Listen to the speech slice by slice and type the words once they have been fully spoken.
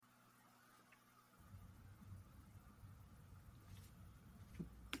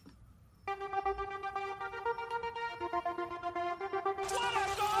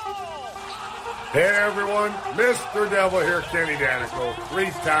Hey everyone, Mr. Devil here, Kenny Danico,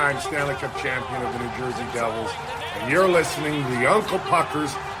 3-time Stanley Cup champion of the New Jersey Devils, and you're listening to the Uncle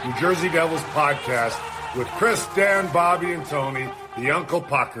Puckers New Jersey Devils podcast with Chris, Dan, Bobby, and Tony, the Uncle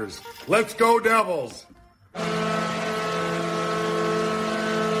Puckers. Let's go Devils!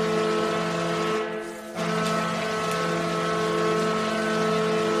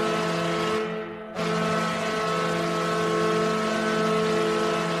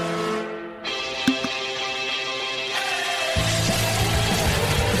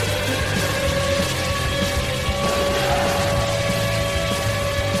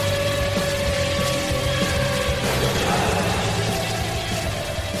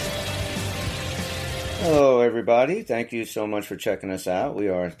 Everybody, thank you so much for checking us out. We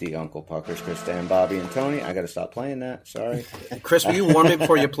are the Uncle Puckers, Chris, Dan, Bobby, and Tony. I got to stop playing that. Sorry. Chris, will you warn me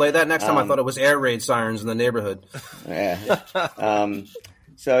before you play that? Next time I thought it was air raid sirens in the neighborhood. Yeah.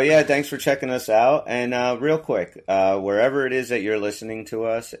 Thanks for checking us out. And real quick, wherever it is that you're listening to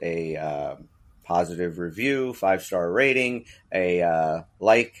us, a positive review, 5-star rating, a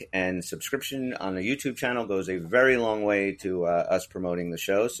like and subscription on the YouTube channel goes a very long way to us promoting the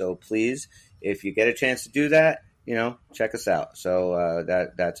show. So please, if you get a chance to do that, check us out. So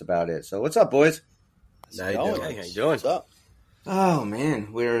that's about it. So what's up, boys? How you doing? Hey, how you doing? What's up? Oh,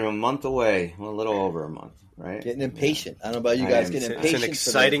 man. We're a month away. Well, a little over a month, right? Getting impatient. I don't know about you guys getting impatient. It's an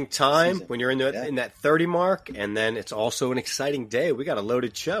exciting time when you're in that 30 mark, and then it's also an exciting day. We got a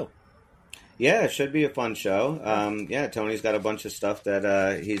loaded show. Yeah, it should be a fun show. Tony's got a bunch of stuff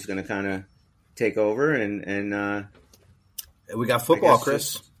that he's going to kind of take over, and we got football,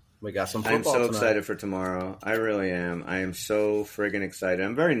 Chris. We got some football I'm so tonight. excited for tomorrow. I really am. I am so friggin' excited.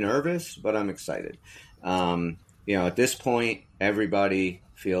 I'm very nervous, but I'm excited. At this point, everybody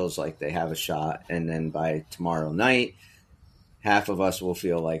feels like they have a shot. And then by tomorrow night, half of us will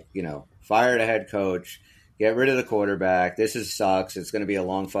feel like, fire the head coach, get rid of the quarterback. This sucks. It's going to be a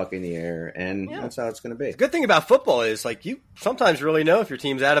long fucking year. And that's how it's going to be. The good thing about football is, you sometimes really know if your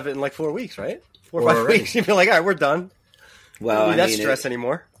team's out of it in 4 weeks, right? 4 or 5 weeks. You feel like, all right, we're done. Well, don't need that stress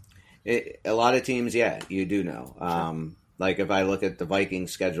anymore. A lot of teams, you do know. If I look at the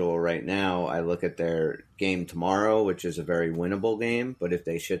Vikings schedule right now, I look at their game tomorrow, which is a very winnable game. But if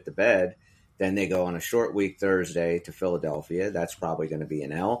they shit the bed, then they go on a short week Thursday to Philadelphia. That's probably going to be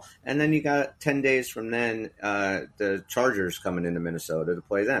an L. And then you got 10 days from then, the Chargers coming into Minnesota to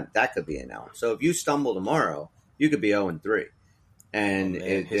play them. That could be an L. So if you stumble tomorrow, you could be 0-3. And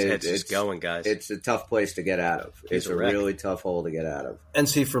his head's just going, guys. It's a tough place to get out of. It's a really tough hole to get out of. And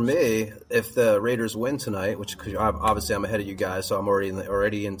see, for me, if the Raiders win tonight, which obviously I'm ahead of you guys, so I'm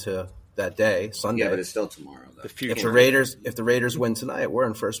already into that day, Sunday. Yeah, but it's still tomorrow, though. If the Raiders win tonight, we're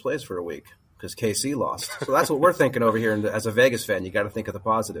in first place for a week because KC lost. So that's what we're thinking over here. And as a Vegas fan, you got to think of the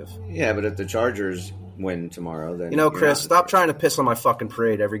positive. Yeah, but if the Chargers win tomorrow, then Chris, stop trying to piss on my fucking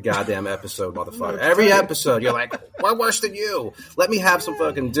parade every goddamn episode, motherfucker. Every episode, you're like, we're worse than you. Let me have some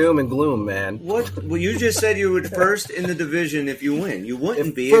fucking doom and gloom, man. What? Well, you just said you would first in the division if you win. You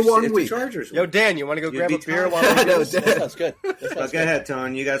wouldn't be if the Chargers win. Yo, Dan, you want to go grab a beer while we do this? That sounds good. Go ahead,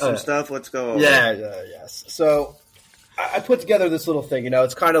 Ton. You got some stuff? Let's go over. Yes. So I put together this little thing.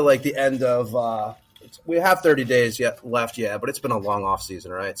 It's kind of like the end of we have 30 days left, but it's been a long off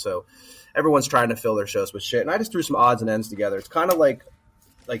season, right? So everyone's trying to fill their shows with shit, and I just threw some odds and ends together. It's kind of like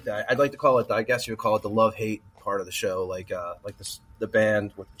that. I'd like to call it. I guess you would call it the love-hate part of the show, like the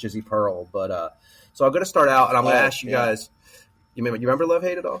band with Jizzy Pearl. But so I'm going to start out, and I'm going to ask you guys. You remember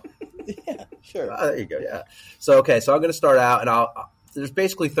love-hate at all? Yeah, sure. There you go. Yeah. So I'm going to start out, and there's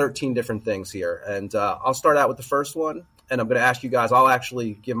basically 13 different things here, and I'll start out with the first one, and I'm going to ask you guys. I'll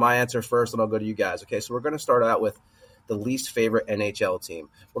actually give my answer first, and I'll go to you guys. Okay, so we're going to start out with the least favorite NHL team.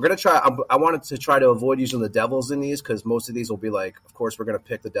 We're going to try. I wanted to try to avoid using the Devils in these because most of these will be of course, we're going to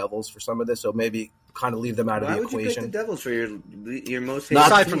pick the Devils for some of this, so maybe kind of leave them out of the equation. Why would you pick the Devils for your most hated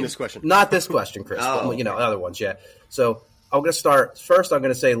aside team? From this question? Not this question, Chris. Oh. But, other ones, yeah. So I'm going to start first. I'm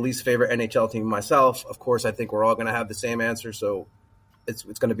going to say least favorite NHL team myself. Of course, I think we're all going to have the same answer, so it's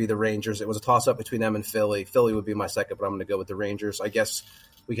going to be the Rangers. It was a toss-up between them and Philly. Philly would be my second, but I'm going to go with the Rangers. I guess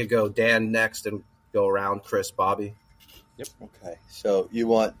we could go Dan next and go around Chris, Bobby. Yep. Okay. So you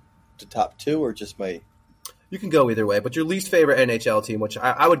want the top two or just my – You can go either way, but your least favorite NHL team, which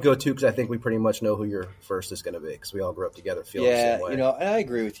I would go to because I think we pretty much know who your first is going to be because we all grew up together feeling the same way. And I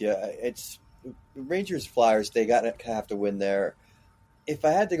agree with you. It's Rangers, Flyers, they have to win there. If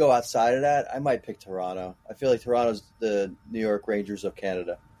I had to go outside of that, I might pick Toronto. I feel like Toronto's the New York Rangers of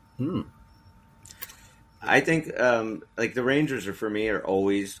Canada. I think the Rangers for me are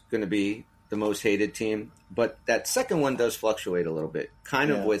always going to be the most hated team, but that second one does fluctuate a little bit, kind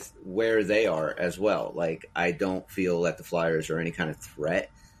of with where they are as well. Like, I don't feel that the Flyers are any kind of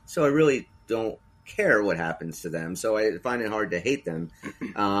threat, so I really don't care what happens to them. So I find it hard to hate them.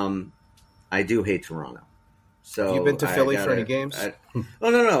 I do hate Toronto. So have you been to Philly for any games?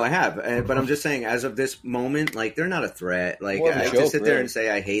 No, I have. But I'm just saying, as of this moment, like, they're not a threat. Like, I just sit there and say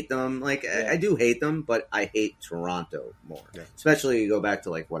I hate them. Like, I do hate them, but I hate Toronto more. Yeah. Especially you go back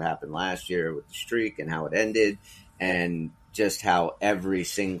to, like, what happened last year with the streak and how it ended, and just how every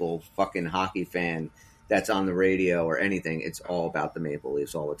single fucking hockey fan that's on the radio or anything, it's all about the Maple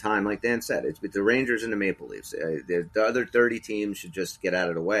Leafs all the time. Like Dan said, it's the Rangers and the Maple Leafs. The other 30 teams should just get out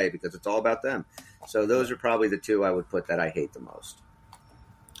of the way because it's all about them. So those are probably the two I would put that I hate the most.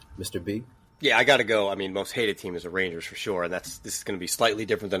 Mr. B? Yeah, I got to go. I mean, most hated team is the Rangers for sure, and this is going to be slightly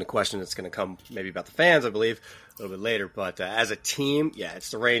different than a question that's going to come maybe about the fans, I believe, a little bit later. But as a team, yeah, it's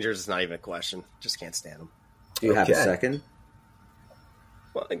the Rangers. It's not even a question. Just can't stand them. Do you have a second?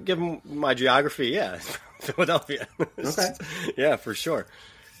 Well, given my geography, yeah, Philadelphia. Okay. Yeah, for sure.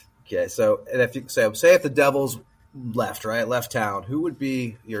 Okay, so and if you say if the Devils left town, who would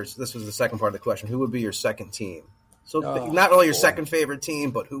be your? This was the second part of the question. Who would be your second team? So not only your second favorite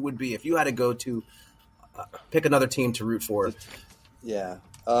team, but who would be if you had to go to pick another team to root for? Yeah,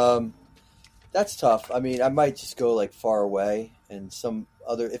 that's tough. I mean, I might just go like far away and some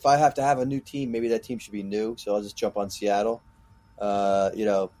other. If I have to have a new team, maybe that team should be new. So I'll just jump on Seattle. I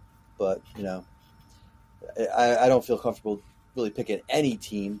don't feel comfortable really picking any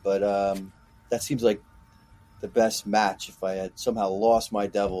team, but that seems like the best match if I had somehow lost my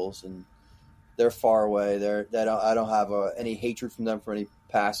Devils and they're far away. I don't have any hatred from them for any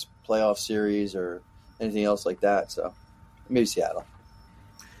past playoff series or anything else like that. So maybe Seattle.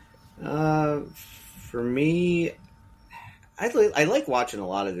 For me, I like watching a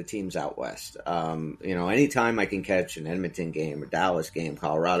lot of the teams out west. Anytime I can catch an Edmonton game, or Dallas game,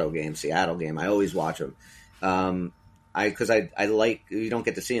 Colorado game, Seattle game, I always watch them. Because I like, you don't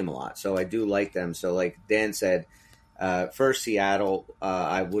get to see them a lot, so I do like them. So like Dan said, first Seattle,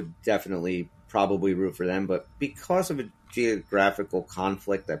 I would definitely probably root for them, but because of a geographical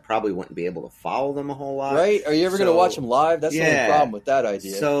conflict, I probably wouldn't be able to follow them a whole lot. Right? Are you ever going to watch them live? That's the only problem with that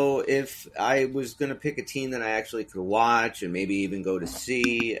idea. So if I was going to pick a team that I actually could watch and maybe even go to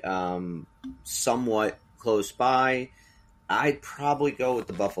see somewhat close by, I'd probably go with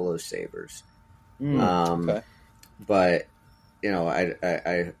the Buffalo Sabres. Okay. But,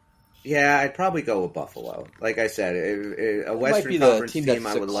 I'd probably go with Buffalo. Like I said, a Western Conference team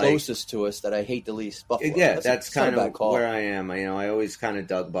I would like. Closest to us that I hate the least. Buffalo. Yeah, that's kind of where I am. I always kind of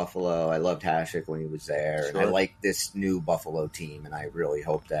dug Buffalo. I loved Hasek when he was there, and I like this new Buffalo team. And I really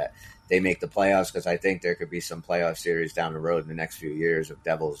hope that they make the playoffs because I think there could be some playoff series down the road in the next few years of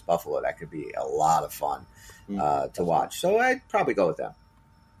Devils Buffalo. That could be a lot of fun to watch. So I'd probably go with them.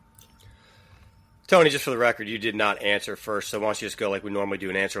 Tony, just for the record, you did not answer first, so why don't you just go like we normally do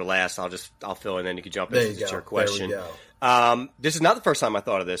and answer last. I'll fill in, then you can jump in since it's your question. This is not the first time I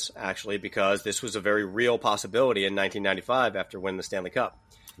thought of this, actually, because this was a very real possibility in 1995 after winning the Stanley Cup.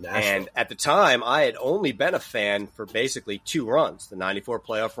 And at the time, I had only been a fan for basically two runs, the 94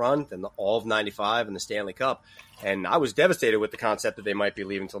 playoff run, then all of 95 and the Stanley Cup. And I was devastated with the concept that they might be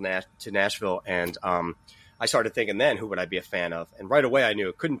leaving to Nashville, and I started thinking then, who would I be a fan of? And right away I knew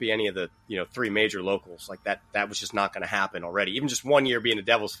it couldn't be any of the three major locals. Like that was just not going to happen already. Even just 1 year being a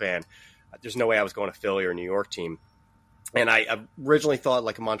Devils fan, there's no way I was going to Philly or a New York team. And I originally thought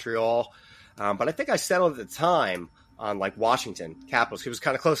like Montreal, but I think I settled at the time on like Washington Capitals. It was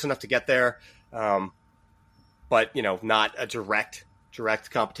kind of close enough to get there, but not a direct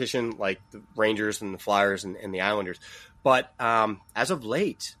competition like the Rangers and the Flyers and the Islanders. But as of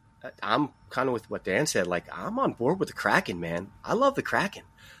late, I'm kind of with what Dan said. Like, I'm on board with the Kraken, man. I love the Kraken.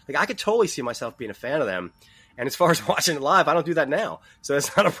 Like, I could totally see myself being a fan of them. And as far as watching it live, I don't do that now, so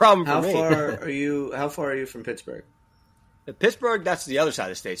it's not a problem for me. How far are you from Pittsburgh? Pittsburgh, that's the other side of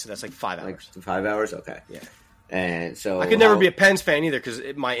the state, so that's like 5 hours. Like 5 hours? Okay. Yeah. And so I could never be a Pens fan either because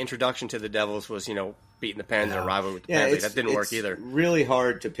my introduction to the Devils was, beating the Pens and a rivalry with the Pens. That didn't work either. It's really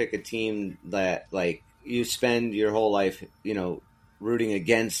hard to pick a team that, like, you spend your whole life, rooting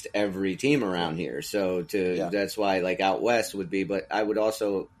against every team around here. So that's why like out west would be, but I would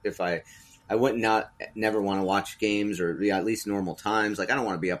also, if I would never want to watch games or at least normal times. Like I don't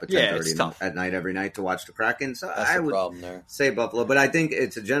want to be up at 10:30 at night every night to watch the Kraken. So that's I would problem there. say Buffalo, but I think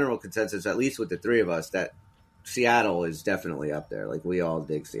it's a general consensus, at least with the three of us, that Seattle is definitely up there. Like, we all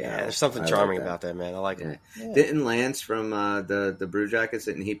dig Seattle. Yeah, there's something charming about that, man. I like it. Yeah. Didn't Lance from the Brew Jackets,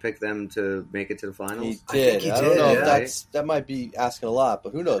 didn't he pick them to make it to the finals? He did. I don't know if that might be asking a lot,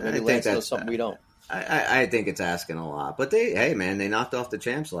 but who knows? Maybe Lance knows something we don't. I think it's asking a lot. But they knocked off the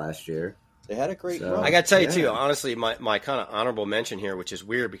champs last year. They had a great run. I got to tell you, too, honestly, my kind of honorable mention here, which is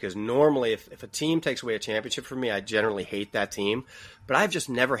weird because normally if a team takes away a championship from me, I generally hate that team. But I've just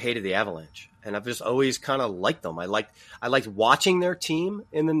never hated the Avalanche. And I've just always kind of liked them. I liked watching their team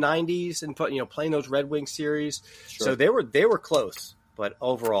in the 90s and playing those Red Wings series. Sure. So they were close. But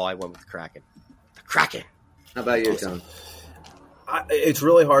overall, I went with the Kraken. The Kraken. How about you, Tom? It's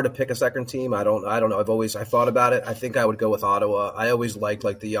really hard to pick a second team. I don't know. I thought about it. I think I would go with Ottawa. I always liked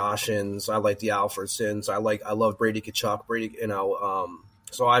like the Yashins. I like the Alfredsons. I love Brady Tkachuk.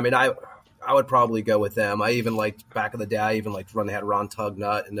 So I mean, I would probably go with them. I even liked back in the day. I even liked when they had Ron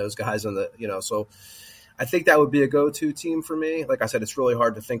Tugnut and those guys so I think that would be a go-to team for me. Like I said, it's really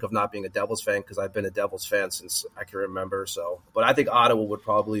hard to think of not being a Devils fan because I've been a Devils fan since I can remember. So, but I think Ottawa would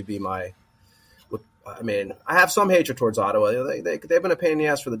probably be my. I mean, I have some hatred towards Ottawa. They've been a pain in the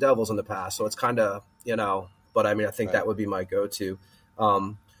ass for the Devils in the past, so it's kind of, but I mean, I think that would be my go-to.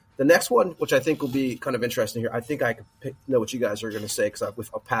 The next one, which I think will be kind of interesting here, I think I could know what you guys are going to say because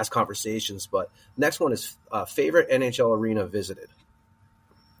with past conversations, but next one is favorite NHL arena visited.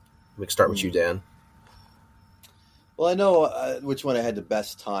 We can start with you, Dan. Well, I know which one I had the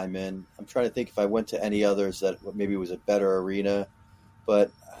best time in. I'm trying to think if I went to any others that maybe was a better arena, but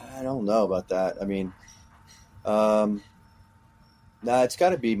I don't know about that. I mean, it's got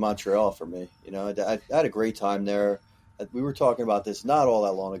to be Montreal for me. I had a great time there. We were talking about this not all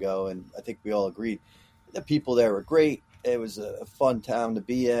that long ago, and I think we all agreed. The people there were great. It was a fun town to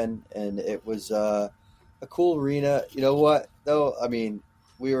be in, and it was a cool arena. You know what, though? I mean,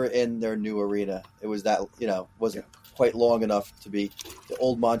 we were in their new arena. It was that, wasn't quite long enough to be the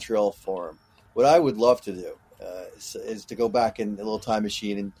old Montreal Forum. What I would love to do is to go back in a little time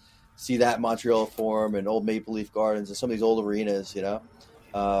machine and see that Montreal Forum and old Maple Leaf Gardens and some of these old arenas,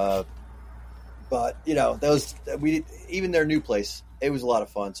 but even their new place, it was a lot of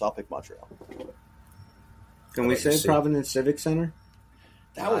fun. So I'll pick Montreal. Can we say Providence Civic Center?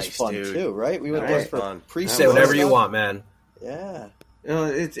 That was fun too, right? We went there for pre-season. Say whatever you want, man. Yeah.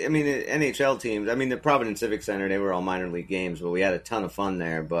 NHL teams. I mean, the Providence Civic Center, they were all minor league games, but we had a ton of fun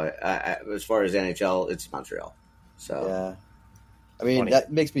there. But as far as NHL, it's Montreal. So yeah, I mean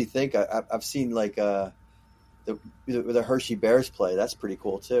that makes me think. I've seen like the Hershey Bears play. That's pretty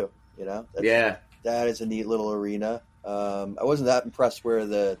cool too. That is a neat little arena. I wasn't that impressed where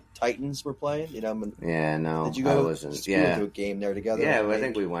the Titans were playing. Did you go? I wasn't. Did you go to a game there together? Yeah, I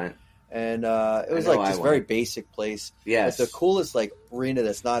think we went. And it was like this very basic place. Yes. But the coolest arena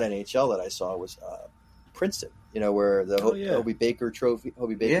that's not NHL that I saw was Princeton. Where the Hobie Baker Trophy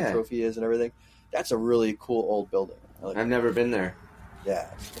is and everything. That's a really cool old building. I've never been there. Yeah.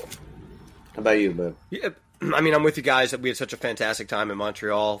 How about you, Bub? Yeah, I mean, I'm with you guys. We had such a fantastic time in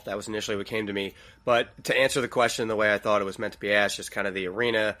Montreal. That was initially what came to me. But to answer the question the way I thought it was meant to be asked, just kind of the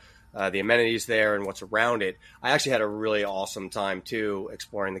arena, the amenities there and what's around it. I actually had a really awesome time, too,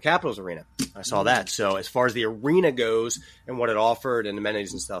 exploring the Capitals arena. I saw that. So as far as the arena goes and what it offered and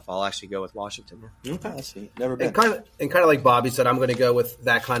amenities and stuff, I'll actually go with Washington. Okay. I see. Never been. And kind of like Bobby said, I'm going to go with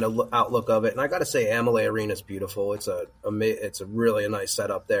that kind of outlook of it. And I got to say, Amalie Arena is beautiful. It's a really nice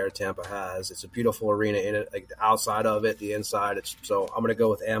setup there Tampa has. It's a beautiful arena in it, like the outside of it, the inside. So I'm going to go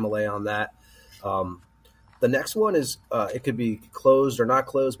with Amalie on that. The next one is it could be closed or not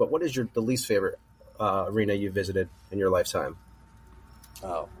closed, but what is the least favorite arena you visited in your lifetime?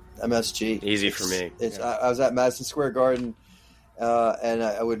 Oh, MSG. Easy for me. I was at Madison Square Garden, and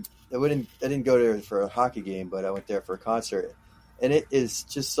I didn't go there for a hockey game, but I went there for a concert, and it is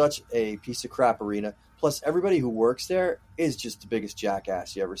just such a piece of crap arena. Plus, everybody who works there is just the biggest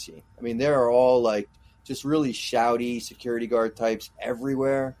jackass you ever seen. I mean, there are all like just really shouty security guard types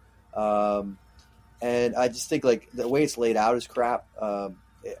everywhere. And I just think like the way it's laid out is crap.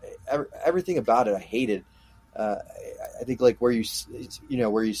 Everything about it I hated. I think like where you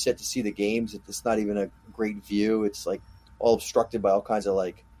sit to see the games, it's not even a great view. It's like all obstructed by all kinds of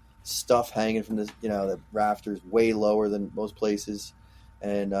like stuff hanging from the rafters way lower than most places.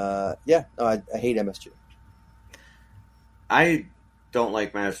 And I hate MSG. I don't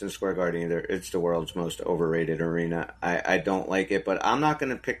like Madison Square Garden either. It's the world's most overrated arena. I don't like it, but I'm not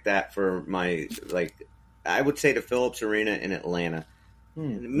going to pick that for my, I would say the Phillips Arena in Atlanta.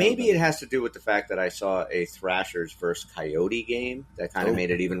 Maybe it has to do with the fact that I saw a Thrashers versus Coyote game that kind of made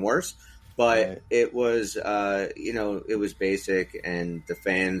it even worse. But it was, it was basic, and the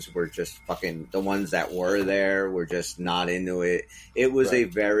fans were just fucking, the ones that were there were just not into it. It was a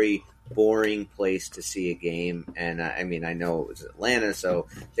very boring place to see a game, and I know it was Atlanta, so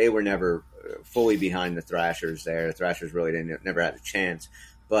they were never fully behind the Thrashers there. The Thrashers really never had a chance,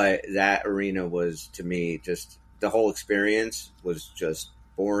 but that arena was, to me, just, the whole experience was just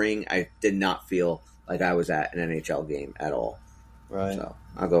boring. I did not feel like I was at an NHL game at all. Right. So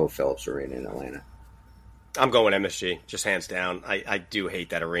I'll go with Phillips Arena in Atlanta. I'm going MSG, just hands down. I do hate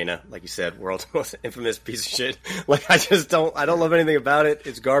that arena. Like you said, world's most infamous piece of shit. Like, I don't love anything about it.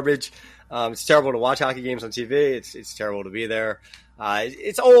 It's garbage. It's terrible to watch hockey games on TV. It's terrible to be there.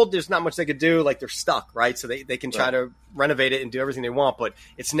 It's old. There's not much they could do. Like, they're stuck, right? So they can try to renovate it and do everything they want, but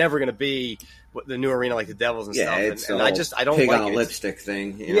it's never going to be the new arena like the Devils and stuff. And I don't pig like on it. A lipstick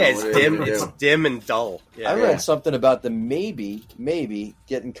thing. It's dim. It's dim and dull. Yeah. I read something about them maybe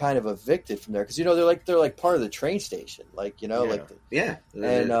getting kind of evicted from there because they're like part of the train station,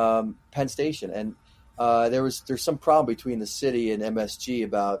 and Penn Station, and there's some problem between the city and MSG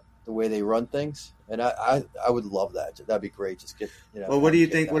about the way they run things. And I would love that. That'd be great. Just get Well, what do you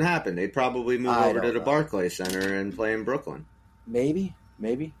think would happen? They'd probably move over to the Barclays Center and play in Brooklyn. Maybe.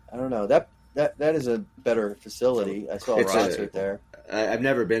 I don't know. That is a better facility. I saw a roster there. I've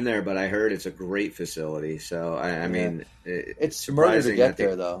never been there, but I heard it's a great facility. So I mean, it's murder to get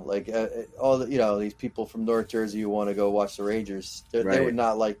there, though. Like all these people from North Jersey who want to go watch the Rangers, they would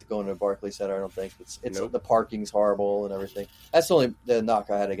not like going to the Barclays Center. I don't think it's the parking's horrible and everything. That's the only knock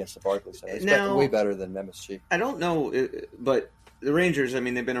I had against the Barclays Center. It's way better than MSG. I don't know, but the Rangers, I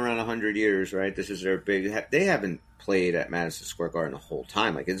mean, they've been around 100 years, right? This is their big. They haven't played at Madison Square Garden the whole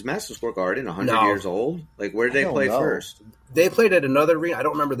time. Like, is Madison Square Garden 100 years old? Like, where did they play first? They played at another arena. I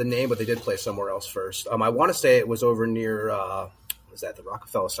don't remember the name, but they did play somewhere else first. I want to say it was over near, was that the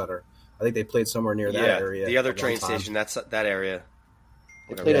Rockefeller Center? I think they played somewhere near that area. The other train station, that's that area.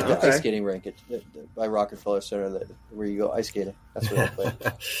 They played at the ice skating rink by Rockefeller Center, where you go ice skating. That's where they played.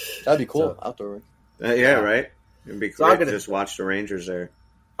 That'd be cool, outdoor rink. Right? It'd be great to just watch the Rangers there.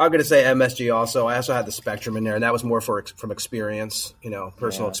 I'm going to say MSG also. I also had the Spectrum in there, and that was more from experience,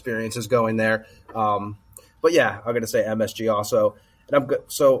 personal experiences going there. But yeah, I'm going to say MSG also. And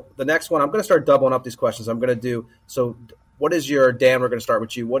so the next one, I'm going to start doubling up these questions. I'm going to do, so what is your, Dan, we're going to start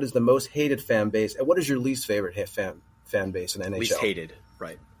with you. What is the most hated fan base, and what is your least favorite fan base in NHL? Least hated,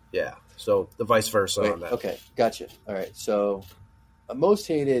 right. Yeah, so the vice versa on that. Okay, gotcha. All right, so most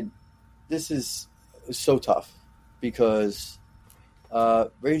hated, this is so tough because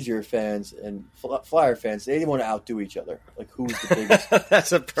Ranger fans and Flyer fans, they didn't want to outdo each other. Like, who's the biggest?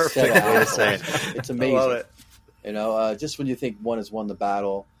 That's a perfect way to say it. It's amazing. I love it. Just when you think one has won the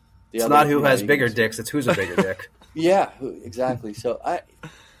battle, it's not who has bigger dicks; it's who's a bigger dick. Yeah, exactly. So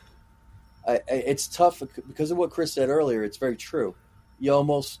it's tough because of what Chris said earlier. It's very true. You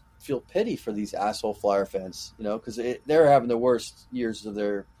almost feel pity for these asshole Flyer fans, because they're having the worst years of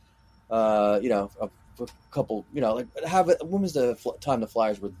their, a couple, when was the time the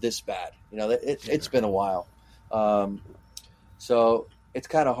Flyers were this bad? It's been a while. So it's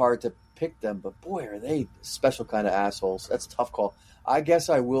kind of hard to pick them, but boy, are they special kind of assholes. That's a tough call. I guess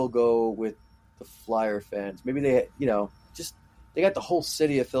I will go with the Flyer fans. Maybe they, they got the whole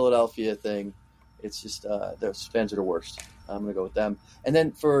city of Philadelphia thing. It's just, those fans are the worst. I'm going to go with them. And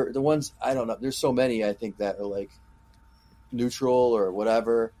then for the ones, I don't know, there's so many, I think, that are like neutral or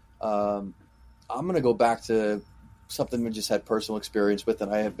whatever. I'm going to go back to something we just had personal experience with,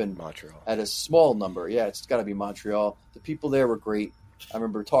 and I have been Montreal at a small number. Yeah, it's got to be Montreal. The people there were great. I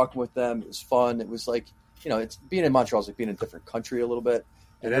remember talking with them. It was fun. It was like, it's being in Montreal is like being in a different country a little bit.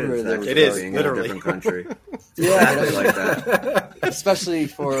 And it is being literally in a different country. Yeah, like that. Especially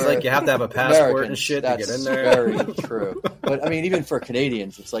for it's like you have to have a passport and shit to get in there. That's very true. But I mean, even for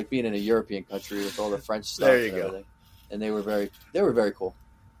Canadians, it's like being in a European country with all the French stuff. There you go. And they were very cool.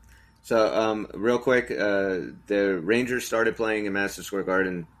 So, real quick, the Rangers started playing in Madison Square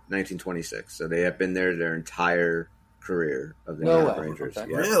Garden in 1926. So they have been there their entire career of the Rangers. Okay.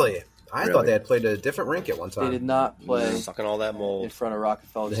 Yeah. Really? I thought they had played a different rink at one time. They did not play sucking all that mold in front of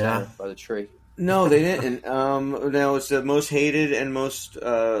Rockefeller Center by the tree. No, they didn't. Now it's the most hated and most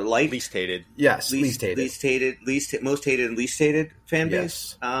liked. Least hated. Yes, most hated and least hated fan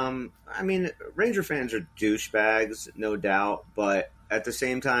base. Yes. I mean, Ranger fans are douchebags, no doubt, but at the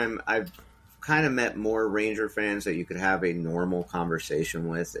same time, I've kind of met more Ranger fans that you could have a normal conversation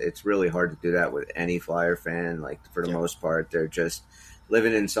with. It's really hard to do that with any Flyer fan. Like, for the most part, they're just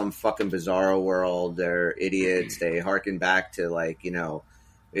living in some fucking bizarro world. They're idiots. They harken back to, like,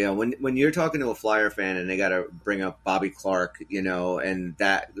 Yeah, when you're talking to a Flyer fan and they got to bring up Bobby Clark, and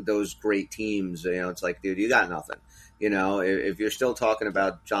those great teams, it's like, dude, you got nothing. If you're still talking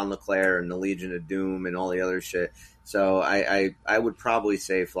about John LeClair and the Legion of Doom and all the other shit. So I would probably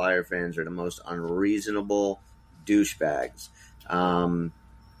say Flyer fans are the most unreasonable douchebags.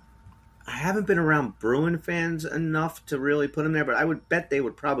 I haven't been around Bruin fans enough to really put them there, but I would bet they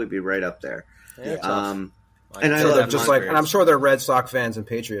would probably be right up there. Yeah, and I love and I'm sure they're Red Sox fans and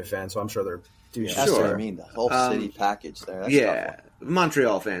Patriot fans, so I'm sure they're douchebags. That's what I mean. The whole city package there. That's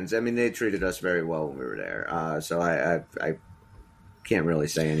Montreal fans. I mean, they treated us very well when we were there. So I can't really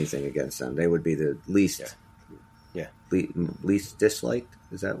say anything against them. They would be the least, least disliked.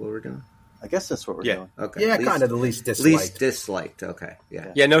 Is that what we're doing? I guess that's what we're doing. Okay. Yeah, kind of the least disliked. Least disliked. Okay.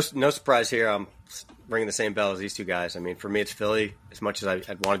 Yeah. Yeah. No surprise here. I'm ringing the same bell as these two guys. I mean, for me, it's Philly. As much as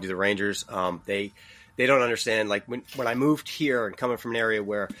I'd want to do the Rangers, they don't understand. Like when I moved here and coming from an area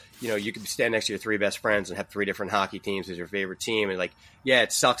where you could stand next to your three best friends and have three different hockey teams as your favorite team, and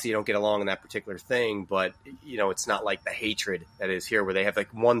it sucks that you don't get along in that particular thing, but it's not like the hatred that is here where they have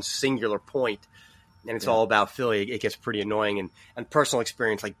like one singular point. And it's all about Philly. It gets pretty annoying. And personal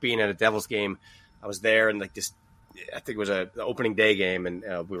experience, like being at a Devils game, I was there and like this, I think it was the opening day game,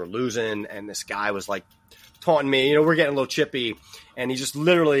 and we were losing, and this guy was like taunting me. We're getting a little chippy, and he just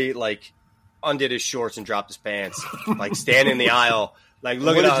literally like undid his shorts and dropped his pants, like standing in the aisle. Like,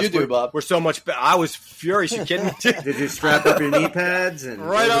 look at us. What did you do, Bob? We're so much better. I was furious. You kidding me? Did you strap up your knee pads? And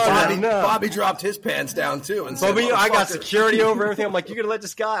right on. Bobby dropped his pants down, too. And said, I got security over everything. I'm like, you're going to let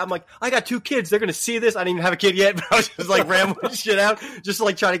this guy? I'm like, I got 2 kids. They're going to see this. I didn't even have a kid yet, but I was just like rambling shit out, just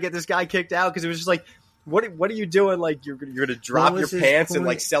like trying to get this guy kicked out because it was just like, what are you doing? Like, you're going to drop your pants in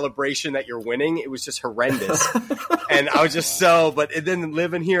like celebration that you're winning. It was just horrendous. And I was just but then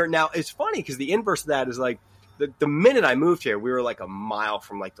living here. Now, it's funny because the inverse of that is like, the minute I moved here, we were like a mile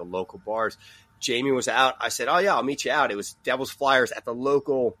from like the local bars. Jamie was out. I said, oh yeah, I'll meet you out. It was Devils Flyers at the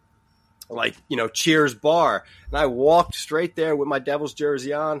local, Cheers bar. And I walked straight there with my Devils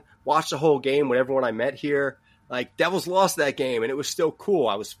jersey on, watched the whole game with everyone I met here. Like Devils lost that game and it was still cool.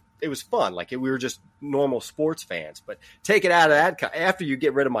 It was fun. Like we were just normal sports fans, but take it out of that. After you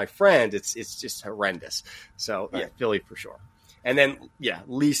get rid of my friend, it's just horrendous. So yeah, Philly for sure. And then,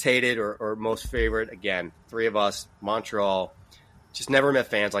 least hated or most favorite, again, 3 of us, Montreal. Just never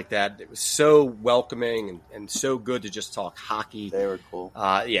met fans like that. It was so welcoming and so good to just talk hockey. They were cool.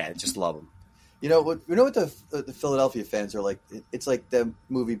 Just love them. You know what the Philadelphia fans are like? It's like the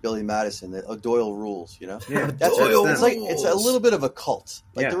movie Billy Madison, the Doyle Rules, Yeah, that's Doyle Rules. It's a little bit of a cult.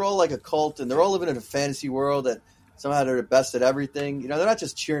 They're all like a cult, and they're all living in a fantasy world that somehow they're the best at everything. They're not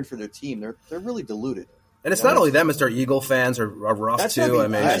just cheering for their team. They're really deluded. And it's not only them; it's their Eagle fans are rough too.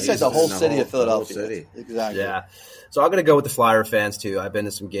 I said the whole city of Philadelphia. Exactly. Yeah. So I'm going to go with the Flyer fans too. I've been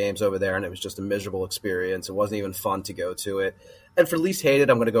to some games over there, and it was just a miserable experience. It wasn't even fun to go to it. And for least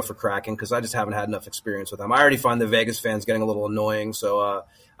hated, I'm going to go for Kraken because I just haven't had enough experience with them. I already find the Vegas fans getting a little annoying, so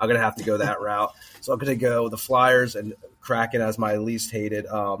I'm going to have to go that route. So I'm going to go the Flyers and Kraken as my least hated.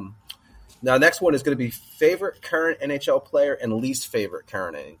 Now, next one is going to be favorite current NHL player and least favorite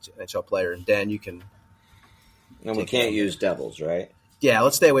current NHL player. And Dan, you can. And we can't use Devils, right? Yeah,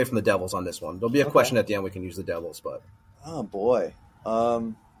 let's stay away from the Devils on this one. There'll be a question at the end we can use the Devils, but oh boy,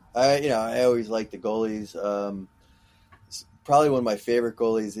 I always like the goalies. Probably one of my favorite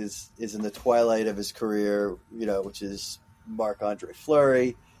goalies is in the twilight of his career, which is Marc-Andre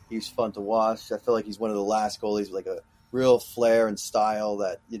Fleury. He's fun to watch. I feel like he's one of the last goalies with like a real flair and style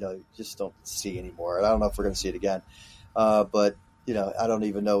that you just don't see anymore. And I don't know if we're going to see it again, but. I don't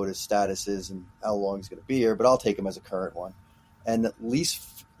even know what his status is and how long he's going to be here, but I'll take him as a current one. And least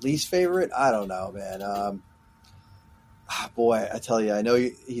favorite, I don't know, man. Boy, I tell you, I know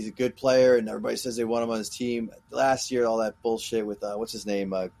he's a good player, and everybody says they want him on his team. Last year, all that bullshit with what's his name,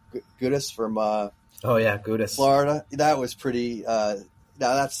 Gudas from Gudas, Florida. That was pretty. Now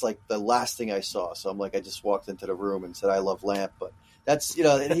that's like the last thing I saw. So I'm like, I just walked into the room and said, "I love Lamp," but that's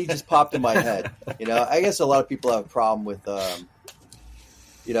and he just popped in my head. I guess a lot of people have a problem with.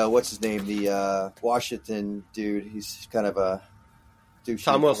 What's his name? The Washington dude. He's kind of a douche.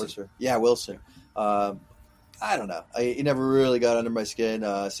 Tom Wilson. Yeah, Wilson. I don't know. He never really got under my skin.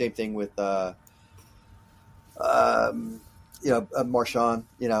 Same thing with, Marchand.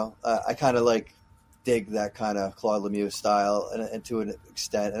 I kind of dig that kind of Claude Lemieux style and to an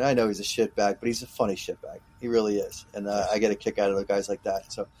extent. And I know he's a shitbag, but he's a funny shitbag. He really is. And I get a kick out of the guys like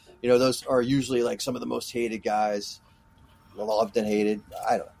that. So, those are usually like some of the most hated guys. Loved and hated.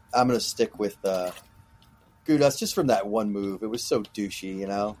 I don't know. I'm going to stick with Gudas just from that one move. It was so douchey,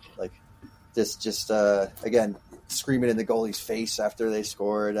 Like, just again, screaming in the goalie's face after they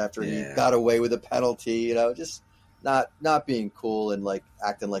scored, after he got away with a penalty, just not being cool and like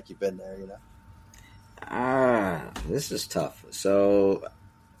acting like you've been there, This is tough. So,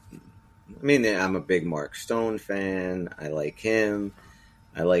 I mean, I'm a big Mark Stone fan. I like him.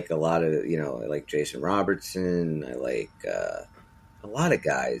 I like a lot of, I like Jason Robertson. I like a lot of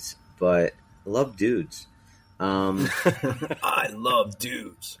guys, but I love dudes. I love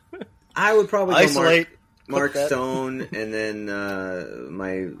dudes. I would probably isolate Mark Stone, and then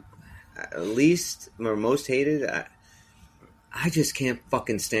my least or most hated. I just can't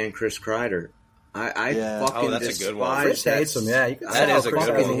fucking stand Chris Kreider. I fucking that's despise a good one. Chris hates him. Yeah, that is a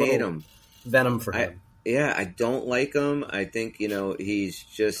good one. Hate him. Venom for him. I don't like him. I think he's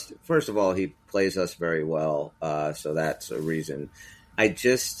just, first of all, he plays us very well, so that's a reason.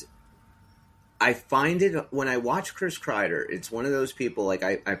 I find it when I watch Chris Kreider, it's one of those people, like,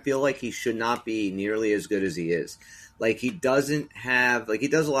 I feel like he should not be nearly as good as he is. Like, he doesn't have, like, he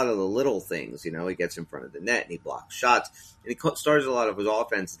does a lot of the little things, he gets in front of the net and he blocks shots, and he starts a lot of his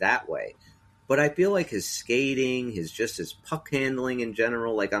offense that way. But I feel like his skating, his puck handling in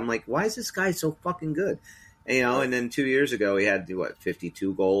general, like, I'm like, why is this guy so fucking good? And then 2 years ago, he had,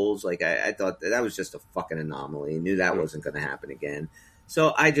 52 goals? Like, I thought that was just a fucking anomaly. I knew that wasn't going to happen again.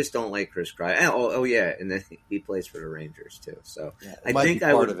 So I just don't like Chris Kreider. Oh yeah, and then he plays for the Rangers too. So I think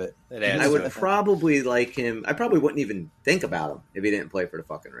I would probably like him. I probably wouldn't even think about him if he didn't play for the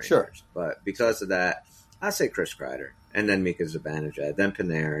fucking Rangers. Sure. But because of that, I say Chris Kreider, and then Mika Zibanejad, then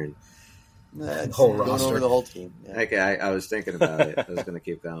Panarin. Whole roster, going over the whole team. Yeah. Okay, I was thinking about it. I was going to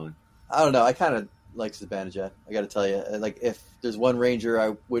keep going. I don't know. I kind of like Zibanejad. I got to tell you, like, if there's one Ranger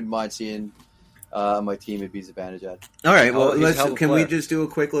I wouldn't mind seeing on my team, it'd be Zibanejad. All right. Well, can we just do a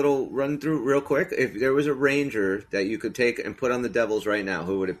quick little run through real quick? If there was a Ranger that you could take and put on the Devils right now,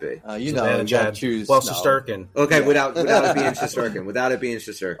 who would it be? You got to choose. Well, Shesterkin. Okay, without it being Shesterkin. Without it being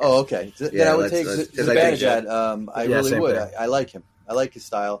Shesterkin. Oh, okay. Then I would take Zibanejad. I really would. I like him. I like his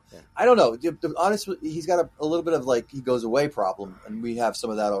style. Yeah. I don't know. Honestly, he's got a little bit of, like, he goes away problem, and we have some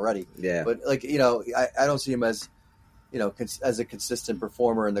of that already. Yeah. But, like, I don't see him as, as a consistent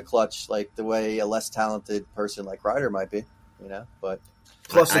performer in the clutch, like the way a less talented person like Kreider might be, But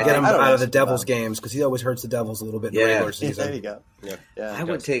plus, to get him out of the Devils games, because he always hurts the Devils a little bit in the regular season. There you go. Yeah. I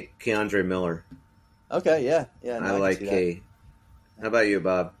would take Keandre Miller. Okay, yeah. I like Key. How about you,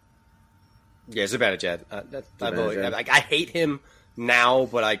 Bob? Yeah, Zibanejad. I hate him now,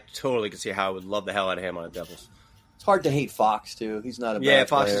 but I totally can see how I would love the hell out of him on the Devils. It's hard to hate Fox, too. He's not a bad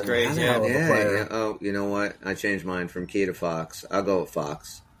Fox player. is great. Yeah. Oh, you know what? I changed mine from Key to Fox. I'll go with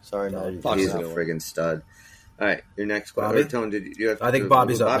Fox. Sorry, no. He's a friggin' stud. All right, your next question. Tone, did you have I think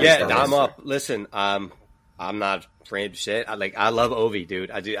Bobby's up. Yeah, I'm up. Listen, I'm not afraid of shit. I love Ovi, dude.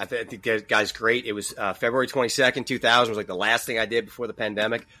 I do. I think the guy's great. It was February 22nd, 2000 was like the last thing I did before the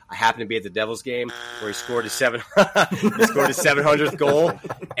pandemic. I happened to be at the Devils game where he scored his 700th goal,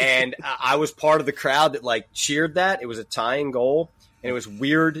 and I was part of the crowd that like cheered that. It was a tying goal, and it was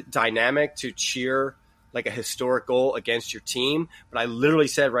weird dynamic to cheer like a historic goal against your team. But I literally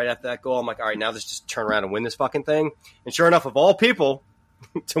said right after that goal, I'm like, all right, now let's just turn around and win this fucking thing. And sure enough, of all people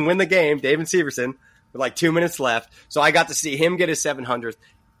to win the game, David Severson, with like 2 minutes left. So I got to see him get his 700th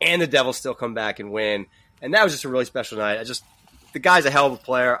and the Devils still come back and win. And that was just a really special night. The guy's a hell of a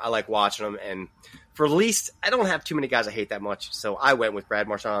player. I like watching him. And for least, I don't have too many guys I hate that much. So I went with Brad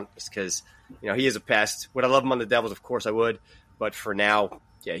Marchand just because, he is a pest. Would I love him on the Devils? Of course I would. But for now,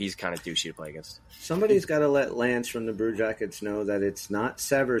 yeah, he's kind of douchey to play against. Somebody's got to let Lance from the Brew Jackets know that it's not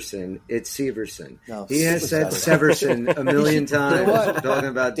Severson, it's Severson. No, he has said Severson a million times. Talking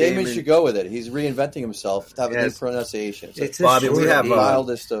about Damon should go with it. He's reinventing himself to have a new pronunciation. It's Bobby, we have the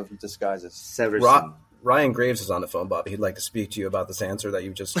wildest of disguises. Severson. Ryan Graves is on the phone, Bobby. He'd like to speak to you about this answer that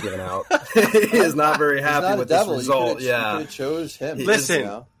you've just given out. He is not very happy with this result. You could have chose him.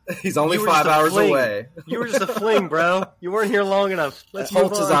 Listen. He's only 5 hours away. You were just a fling, bro. You weren't here long enough.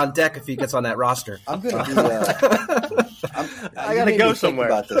 Holtz is on deck if he gets on that roster. I'm going to be I got to go somewhere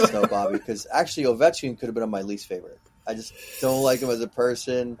about this, though, Bobby, because actually Ovechkin could have been on my least favorite. I just don't like him as a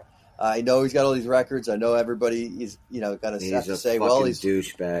person. I know he's got all these records. I know everybody is, got to have to say, well, he's a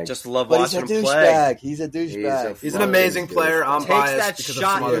douchebag. Just love watching him play. He's a douchebag. He's an amazing player. I'm biased because that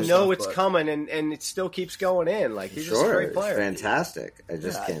shot, it's coming, and it still keeps going in. Like he's just a great player. It's fantastic. I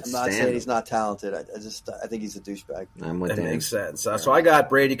just can't stand him. I'm not saying he's not talented. I think he's a douchebag. I'm with him. That makes sense. So I got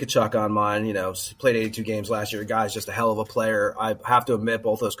Brady Tkachuk on mine. Played 82 games last year. The guy's just a hell of a player. I have to admit,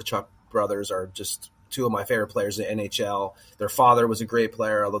 both those Tkachuk brothers are just two of my favorite players in the NHL. Their father was a great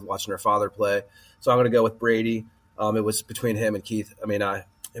player. I loved watching their father play. So I'm going to go with Brady. It was between him and Keith.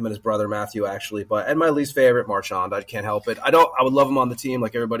 Him and his brother Matthew, actually. And my least favorite, Marchand. I can't help it. I would love him on the team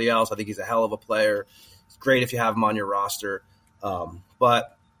like everybody else. I think he's a hell of a player. It's great if you have him on your roster.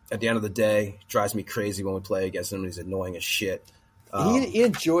 But at the end of the day, it drives me crazy when we play against him. He's annoying as shit. He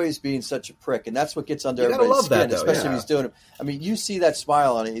enjoys being such a prick, and that's what gets under everybody's skin, especially if he's doing it. I mean, you see that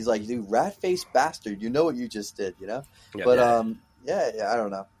smile on it. He's like, "You rat-faced bastard! You know what you just did, you know?" Yeah, but I don't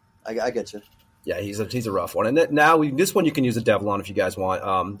know. I get you. Yeah, he's a rough one. And now this one you can use the devil on if you guys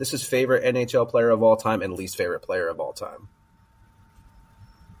want. This is favorite NHL player of all time and least favorite player of all time.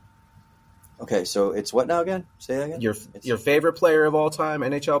 Okay, so it's what now again? Say that again. Your favorite player of all time,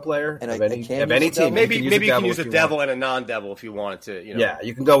 NHL player, and of any team. Maybe you can use a devil and a non-devil if you wanted to. You know. Yeah,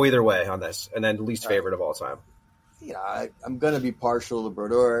 you can go either way on this, and then least favorite of all time. Yeah, I'm going to be partial to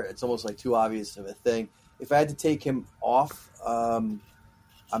Brodeur. It's almost like too obvious of a thing. If I had to take him off, I'm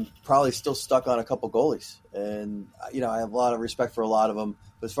probably still stuck on a couple goalies, and I have a lot of respect for a lot of them.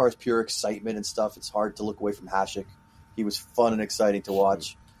 But as far as pure excitement and stuff, it's hard to look away from Hasek. He was fun and exciting to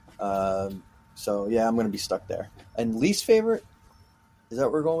watch. So, yeah, I'm going to be stuck there. And least favorite? Is that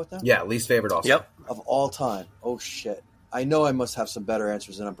what we're going with now? Yeah, least favorite also. Yep. Of all time. Oh, shit. I know I must have some better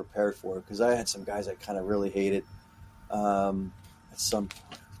answers than I'm prepared for because I had some guys I kind of really hated. At some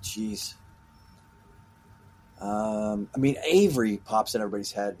point. Jeez. I mean, Avery pops in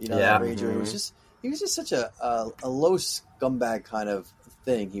everybody's head. That Ranger. Mm-hmm. He was just such a low scumbag kind of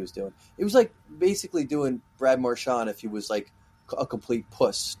thing he was doing. It was like basically doing Brad Marchand if he was like a complete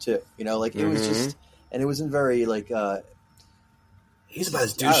puss too, it was just, and it wasn't very like he's about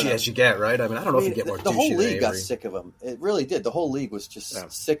as douchey as you get, right? I mean, I don't know if you get more douchey than Avery. The whole league got sick of him. It really did. The whole league was just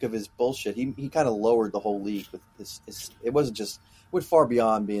sick of his bullshit. He kind of lowered the whole league with his it wasn't just, it went far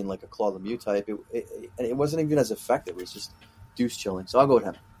beyond being like a Claude Lemieux type. It wasn't even as effective. It was just douche chilling. So I'll go with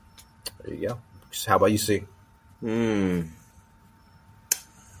him. There you go. How about you, C?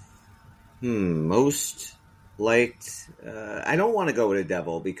 Most liked. I don't want to go with a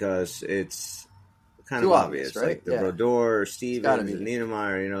devil because it's kind too of obvious, right? Like the Brodeur, Stevens, and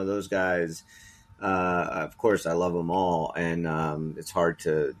Niedermayer. Those guys. Of course, I love them all, and it's hard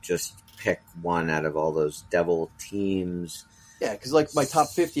to just pick one out of all those devil teams. Yeah, because like my top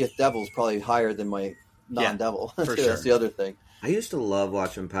 50th devil is probably higher than my non-devil. For sure. That's the other thing. I used to love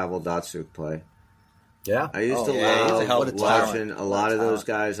watching Pavel Datsyuk play. Yeah, I used to love watching a lot of those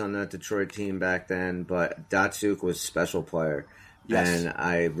guys on that Detroit team back then, but Datsyuk was a special player, and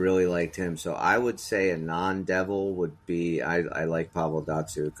I really liked him. So I would say a non-devil would be, I like Pavel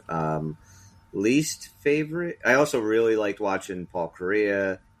Datsyuk. Least favorite, I also really liked watching Paul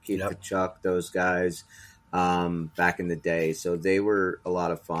Kariya, Keith Tkachuk, those guys back in the day. So they were a lot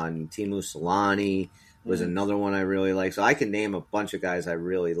of fun. Teemu Selanne was another one I really liked. So I can name a bunch of guys I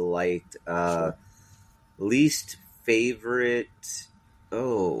really liked. Least favorite,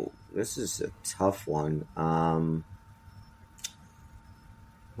 this is a tough one.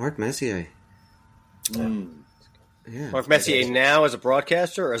 Mark Messier. Yeah. Mark Messier now as a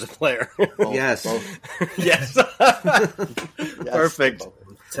broadcaster or as a player? Yes. Yes. Perfect. I'm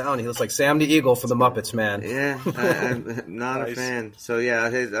telling you, he looks like Sam the Eagle for the Muppets, man. Yeah, I'm not a fan. So, yeah,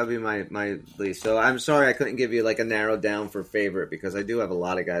 that'll be my least. So, I'm sorry I couldn't give you like a narrow down for favorite because I do have a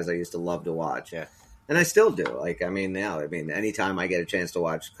lot of guys I used to love to watch. Yeah. And I still do. Anytime I get a chance to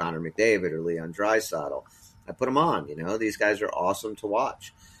watch Connor McDavid or Leon Draisaitl, I put them on. These guys are awesome to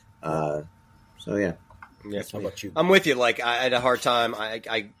watch. So, yeah. Yeah. How about you? I'm with you. Like, I had a hard time.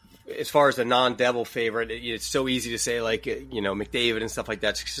 I as far as the non-devil favorite, it's so easy to say, like, McDavid and stuff like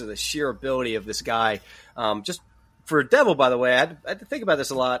that. Just the sheer ability of this guy. Just for a devil, by the way, I had to think about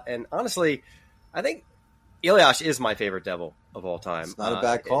this a lot. And honestly, I think Elias is my favorite devil of all time. It's not a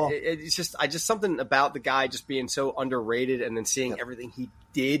bad call. It's just something about the guy just being so underrated, and then seeing everything he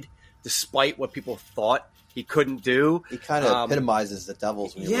did, despite what people thought he couldn't do. He kind of epitomizes the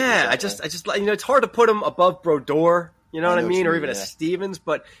Devils. When I just it's hard to put him above Brodeur. You know what I mean, or even a Stevens.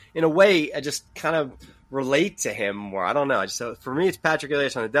 But in a way, I just kind of relate to him more. I don't know. So for me, it's Patrick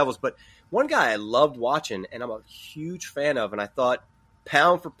Elias on the Devils. But one guy I loved watching, and I'm a huge fan of, and I thought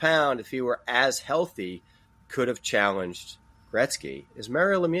pound for pound, if he were as healthy, could have challenged Gretzky, is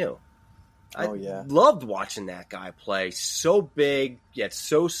Mario Lemieux. I loved watching that guy play. So big, yet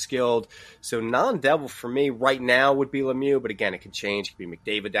so skilled. So non-devil for me right now would be Lemieux, but again, it can change. It could be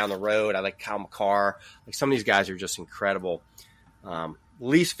McDavid down the road. I like Kyle McCarr. Like, some of these guys are just incredible.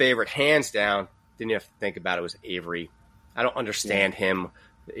 Least favorite, hands down, didn't have to think about it, was Avery. I don't understand him.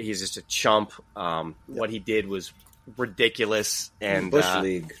 He's just a chump. What he did was ridiculous. And Bush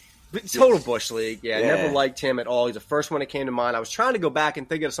League. Total Bush League. Yeah, never liked him at all. He's the first one that came to mind. I was trying to go back and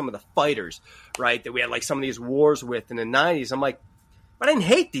think of some of the fighters, right, that we had like some of these wars with in the 90s. I'm like, But I didn't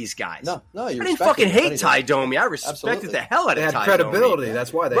hate these guys. No, I didn't fucking hate Ty Domi. I respected the hell out of Ty Domi. They had credibility.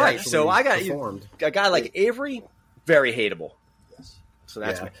 That's why they actually So I got performed. A guy like Avery, very hateable. Yes. So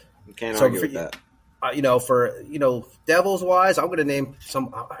that's me. You can't argue with that. Devils wise, I'm going to name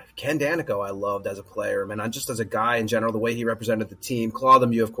some Ken Daneyko. I loved as a player, man. Just as a guy in general, the way he represented the team. Claude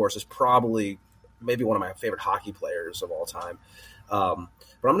Lemieux, of course, is probably maybe one of my favorite hockey players of all time.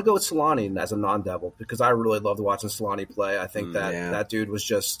 But I'm going to go with Solani as a non-Devil because I really loved watching Solani play. I think that dude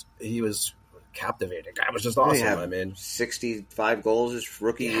was he was captivating. Guy was just awesome. I mean, 65 goals his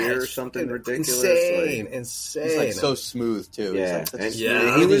rookie year or something ridiculous. Insane. He's like so smooth too.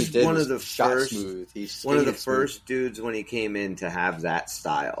 Yeah, he was one of the first. One of the first dudes when he came in to have that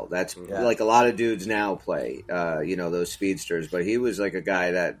style. That's like a lot of dudes now play. Those speedsters, but he was like a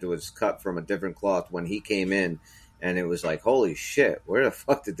guy that was cut from a different cloth when he came in. And it was like, holy shit, where the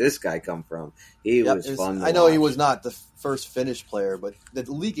fuck did this guy come from? He was fun. I know he was not the first Finnish player, but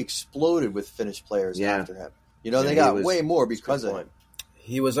the league exploded with Finnish players after him. They got way more because of him.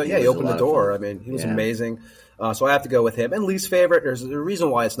 He was, he opened the door. I mean, he was amazing. So I have to go with him. And least favorite, there's a reason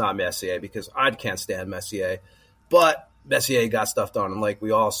why it's not Messier, because I can't stand Messier. But Messier got stuff done. And like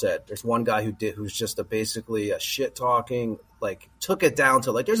we all said, there's one guy who's just basically a shit talking, like took it down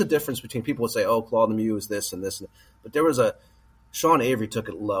to like, there's a difference between people would say, oh, Claude Lemieux is this and this. But there was Sean Avery took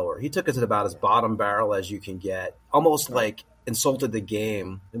it lower. He took it to about as bottom barrel as you can get, almost like insulted the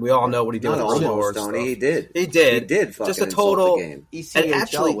game. And we all know what he did with the Road stuff. He did. He did Just a total game.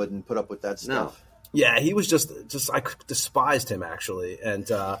 ECHL wouldn't put up with that stuff. No. Yeah, he was just I despised him actually. And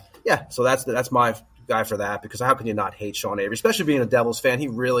so that's my guy for that, because how can you not hate Sean Avery, especially being a Devils fan? He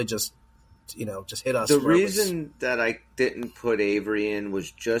really just hit us. The reason that I didn't put Avery in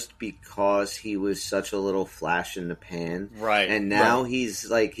was just because he was such a little flash in the pan. Right. And now he's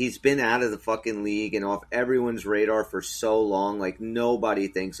been out of the fucking league and off everyone's radar for so long. Like, nobody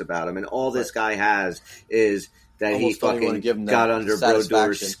thinks about him. And all this guy has is that he fucking got under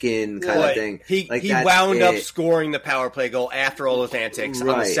Brodeur's skin kind of thing. He wound up scoring the power play goal after all those antics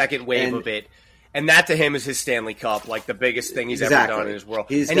on the second wave of it. And that to him is his Stanley Cup, like the biggest thing he's ever done in his world.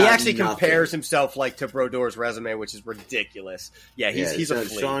 He actually compares himself like to Brodeur's resume, which is ridiculous. Yeah, he's a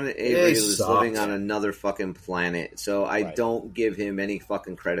flea. Sean Avery was living on another fucking planet, so I don't give him any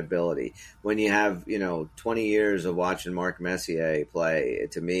fucking credibility. When you have 20 years of watching Mark Messier play,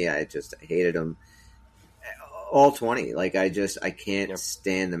 to me, I just hated him. All 20. Like, I can't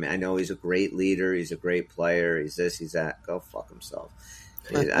stand him. I know he's a great leader. He's a great player. He's this, he's that. Go fuck himself.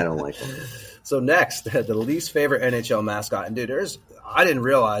 I don't like him. So next, the least favorite NHL mascot. And dude, I didn't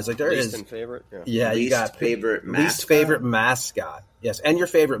realize least and favorite. Yeah, you got least favorite mascot. Yes, and your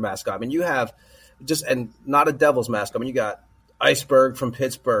favorite mascot. I mean, you have and not a Devils mascot. I mean, you got Iceberg from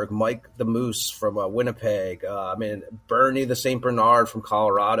Pittsburgh, Mike the Moose from Winnipeg. Bernie the St. Bernard from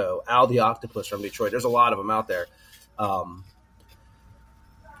Colorado, Al the Octopus from Detroit. There's a lot of them out there.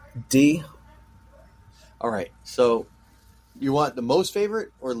 D. All right, so. You want the most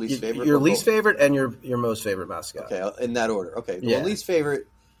favorite or least favorite? Your least favorite and your most favorite mascot. Okay, in that order. Okay, well, least favorite,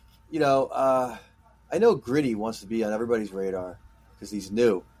 I know Gritty wants to be on everybody's radar because he's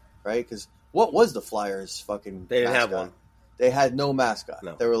new, right? Because what was the Flyers' fucking They didn't mascot? have one. They had no mascot.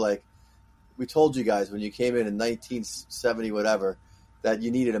 No. They were like, we told you guys when you came in 1970, whatever, that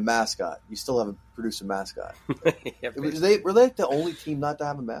you needed a mascot. You still haven't produced a mascot. Were they the only team not to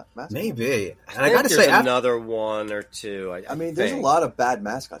have a mascot? Maybe. And I got to say, another one or two. I mean, there's a lot of bad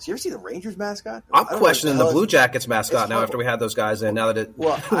mascots. You ever see the Rangers mascot? I'm questioning the Blue Jackets mascot now after we had those guys in.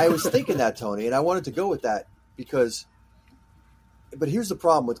 Well, I was thinking that, Tony, and I wanted to go with that because. But here's the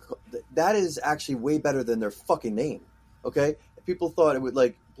problem with that is actually way better than their fucking name. Okay, people thought it would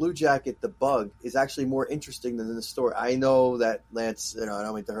like. Blue Jacket, the bug, is actually more interesting than the story. I know that Lance, I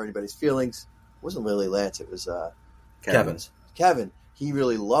don't mean to hurt anybody's feelings. It wasn't really Lance, it was Kevin. He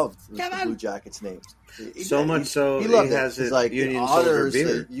really loved the Blue Jackets names. He loved has it. Like Union Soldier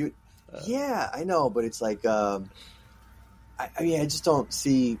beard. Yeah, I know, but it's like, I just don't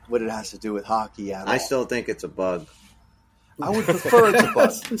see what it has to do with hockey at all. I still think it's a bug. I would prefer it's a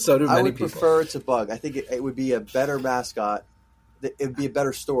bug. So do many people. Prefer it's a bug. I think it would be a better mascot. It would be a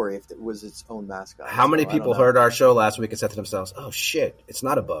better story if it was its own mascot. How many people heard our show last week and said to themselves, "Oh shit, it's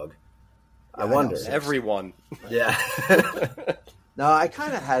not a bug"? I wonder. Everyone. Yeah. No, I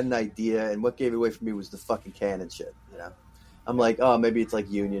kind of had an idea, and what gave it away for me was the fucking cannon shit. I'm like, oh, maybe it's like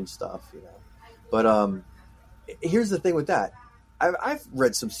Union stuff, But here's the thing with that. I've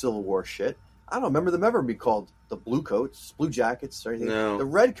read some Civil War shit. I don't remember them ever be called the Blue Coats, Blue Jackets, or anything. No. The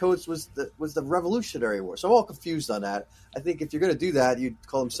Red Coats was the Revolutionary War. So I'm all confused on that. I think if you're going to do that, you'd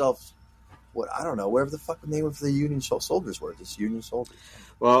call themselves I don't know, whatever the fuck the name of the Union soldiers were. Just Union soldiers.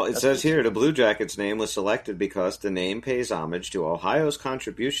 Well, it says here the Blue Jackets name was selected because the name pays homage to Ohio's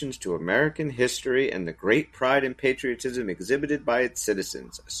contributions to American history and the great pride and patriotism exhibited by its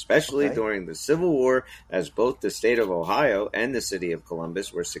citizens, especially during the Civil War, as both the state of Ohio and the city of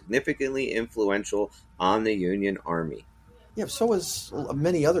Columbus were significantly influential on the Union Army. Yeah, so was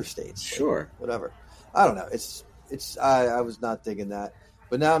many other states. Sure. Like, whatever. I don't know. I was not digging that.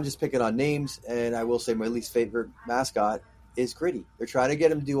 But now I'm just picking on names, and I will say my least favorite mascot is Gritty. They're trying to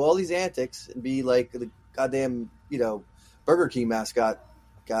get him to do all these antics and be like the goddamn, Burger King mascot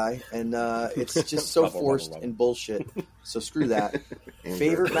guy, and it's just so forced and bullshit. So screw that.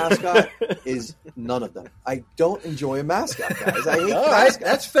 Favorite mascot is none of them. I don't enjoy a mascot, guys. I hate mascots.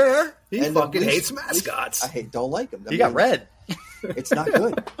 That's fair. He fucking hates mascots. Don't like them. He got red. It's not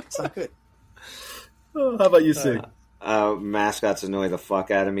good. It's not good. Oh, how about you, Sig? Mascots annoy the fuck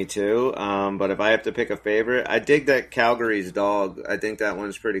out of me too. But if I have to pick a favorite, I dig that Calgary's dog. I think that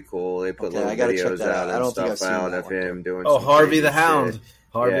one's pretty cool. They put little videos out and stuff out of him doing. Oh, Harvey the Hound.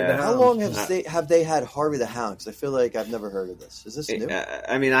 Harvey the Hound. How long have they had Harvey the Hound? Because I feel like I've never heard of this. Is this new?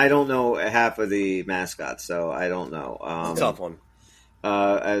 I mean, I don't know half of the mascots, so I don't know. It's a tough one.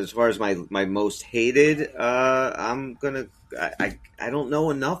 As far as my most hated, I'm gonna. I don't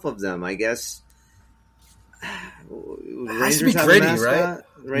know enough of them. I guess. Rangers have Gritty, a mascot?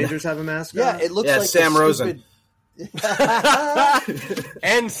 right? Rangers have a mascot? Yeah, it looks like Sam Rosen.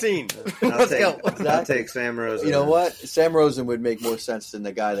 End scene. I'll take Sam Rosen. You know what? Sam Rosen would make more sense than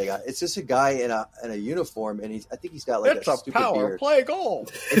the guy they got. It's just a guy in a uniform, and I think he's got like a stupid beard. Play goal.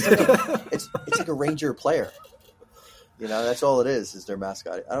 It's like a Ranger player. That's all it is their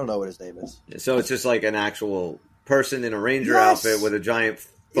mascot. I don't know what his name is. So it's just like an actual person in a Ranger outfit with a giant foam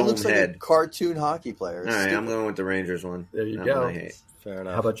He looks like head. a cartoon hockey player. All right, I'm going with the Rangers one. There you go. Fair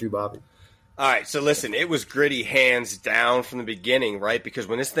enough. How about you, Bobby? All right, so listen, it was Gritty hands down from the beginning, right? Because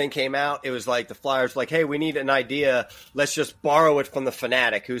when this thing came out, it was like the Flyers were like, hey, we need an idea. Let's just borrow it from the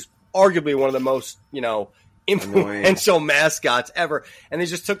Fanatic, who's arguably one of the most, influential mascots ever. And they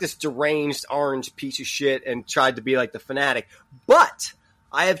just took this deranged orange piece of shit and tried to be like the Fanatic. But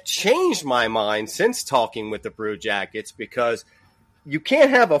I have changed my mind since talking with the Blue Jackets because you can't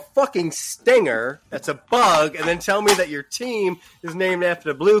have a fucking stinger that's a bug and then tell me that your team is named after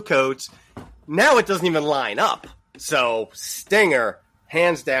the Blue Coats. Now it doesn't even line up. So, stinger,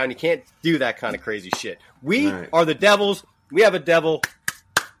 hands down, you can't do that kind of crazy shit. We are the Devils. We have a devil.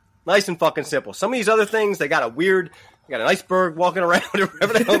 Nice and fucking simple. Some of these other things, they got an iceberg walking around or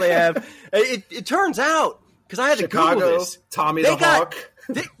whatever the hell they have. It turns out, because I had to Google this. Tommy the Hawk.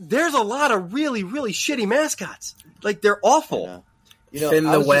 There's a lot of really, really shitty mascots. Like, they're awful. Finn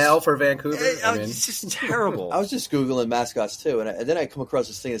the Whale for Vancouver. It's just terrible. I was just Googling mascots, too, and then I come across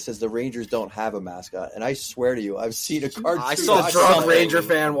this thing that says the Rangers don't have a mascot. And I swear to you, I've seen a cartoon. I saw a drunk Ranger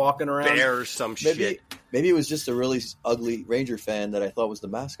fan walking around. Bears, some shit. Maybe it was just a really ugly Ranger fan that I thought was the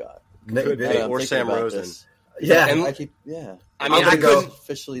mascot. Or Sam Rosen. Yeah, and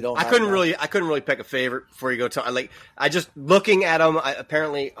I couldn't really pick a favorite before you go to I just looking at him.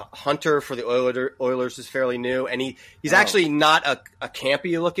 Apparently, Hunter for the Oilers is fairly new, and he's actually not a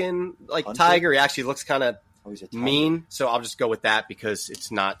campy looking Hunter? Tiger. He actually looks kind of mean. So I'll just go with that because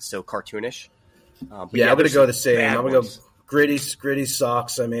it's not so cartoonish. I'm going to go the same. I'm going to go Gritty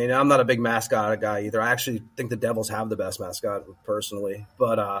sucks. I mean, I'm not a big mascot guy either. I actually think the Devils have the best mascot personally,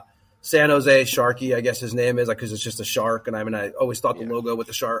 but. San Jose Sharky, I guess his name is, because it's just a shark. And I always thought the logo with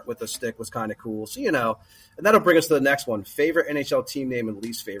the shark with the stick was kind of cool. So, and that'll bring us to the next one. Favorite NHL team name and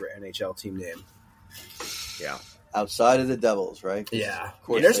least favorite NHL team name. Yeah. Outside of the Devils, right? Yeah. Of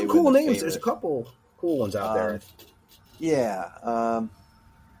course there's some cool names. There's a couple cool ones out there. Yeah.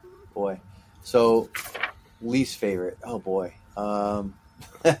 Boy. So, least favorite. Oh, boy.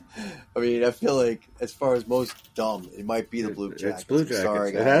 I mean, I feel like as far as most dumb, it might be the Blue Jackets. It's Blue Jackets.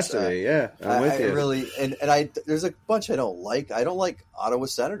 Sorry, guys. It has to be, yeah. I'm with you. Really, and there's a bunch I don't like. I don't like Ottawa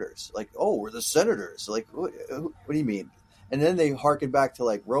Senators. Like, oh, we're the Senators. Like, what do you mean? And then they harken back to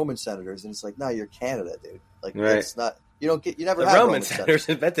like Roman Senators, and it's like, no, you're Canada, dude. Like, it's not. You never had Roman Senators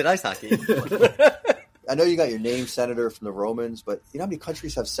invented ice hockey. I know you got your name Senator from the Romans, but you know how many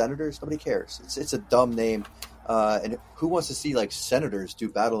countries have senators? Nobody cares. It's a dumb name. And who wants to see like senators do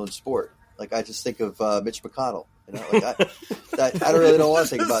battle in sport? Like I just think of Mitch McConnell. I don't want to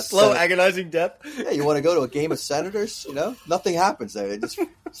think about slow, agonizing death. Yeah, you want to go to a game of senators? Nothing happens there. They just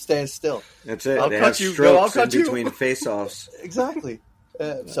stand still. That's it. I'll they cut have you. strokes I'll cut in between face-offs. Exactly.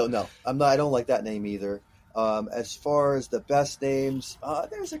 So no, I'm not. I don't like that name either. As far as the best names,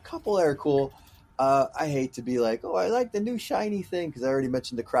 there's a couple that are cool. I hate to be like, I like the new shiny thing because I already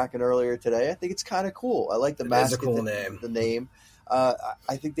mentioned the Kraken earlier today. I think it's kind of cool. I like the mascot, cool name. The name.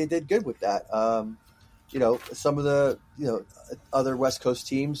 I think they did good with that. Some of the other West Coast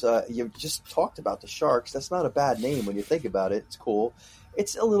teams. You just talked about the Sharks. That's not a bad name when you think about it. It's cool.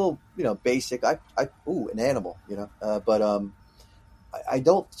 It's a little basic. An animal. But I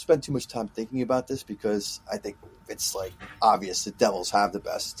don't spend too much time thinking about this because I think it's like obvious the Devils have the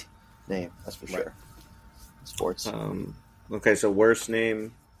best name. That's for sure. Sports. Okay, so worst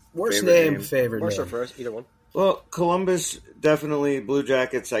name. Worst name, favorite worst name. or first, either one. Well, Columbus, definitely. Blue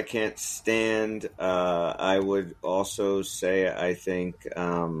Jackets, I can't stand. I would also say I think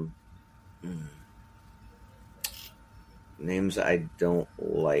names I don't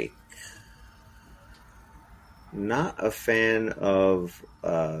like. Not a fan of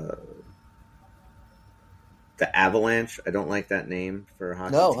the Avalanche. I don't like that name for a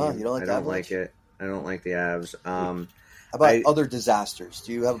hockey team. You don't like I the don't Avalanche? like it. I don't like the Avs. How about other disasters?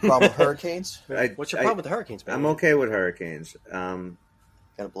 Do you have a problem with hurricanes? What's your problem with the Hurricanes, man? I'm okay with Hurricanes. Kind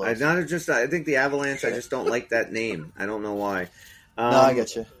of blows. I think the Avalanche, I just don't like that name. I don't know why. No, I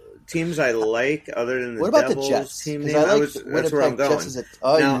get you. Teams I like other than the what about Devils the Jets? team name. That's where I'm going.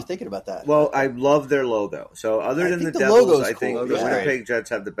 Now, you're thinking about that. Well, I love their logo. So other than the Devils, I think the Winnipeg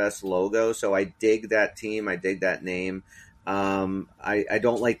Jets have the best logo. So I dig that team. I dig that name. I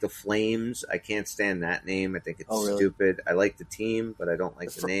don't like the Flames. I can't stand that name. I think it's stupid. I like the team, but I don't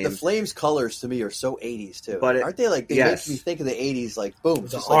like the name. The Flames colors to me are so 80s too. But aren't they like? They make me think of the 80s. Like boom,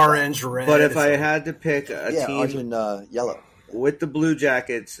 just orange, red. But if I had to pick a team, orange and yellow. With the Blue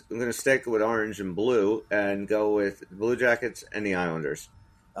Jackets, I'm going to stick with orange and blue and go with the Blue Jackets and the Islanders.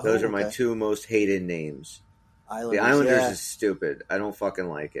 Those are my two most hated names. The Islanders is stupid. I don't fucking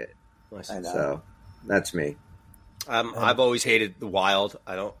like it. I know. So that's me. I've always hated the Wild.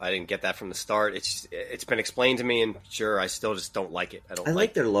 I didn't get that from the start. It's been explained to me, and sure, I still just don't like it. I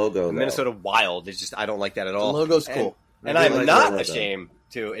like their logo. The Minnesota Wild. I don't like that at all. The logo's cool, and I'm not ashamed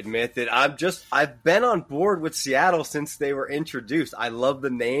to admit that I've been on board with Seattle since they were introduced. I love the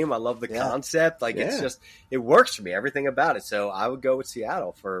name. I love the concept. It works for me. Everything about it. So I would go with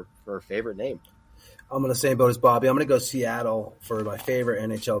Seattle for a favorite name. I'm going to say boat as Bobby. I'm going to go Seattle for my favorite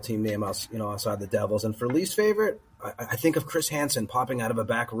NHL team name, outside the Devils. And for least favorite, I think of Chris Hansen popping out of a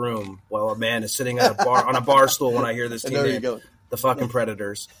back room while a man is sitting at a bar on a bar stool when I hear this team name. The fucking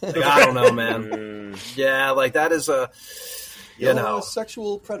Predators. I don't know, man. Yeah, that is a... You're a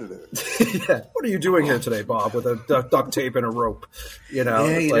sexual predator. Yeah. What are you doing here today, Bob, with a duct tape and a rope? Why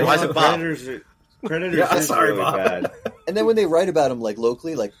is it Bob? Predators is really Bob. Bad. And then when they write about them,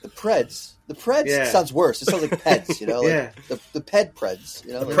 locally, the Preds sounds worse. It sounds like Peds, the Ped Preds.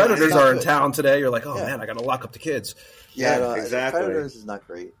 The Predators are in town today. You're like, man, I got to lock up the kids. Yeah, exactly. Predators is not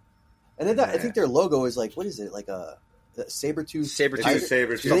great. And then I think their logo is what is it? Like a saber-tooth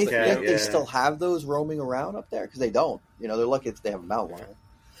cat. They still have those roaming around up there? Because they don't. They're lucky if they have a mountain lion.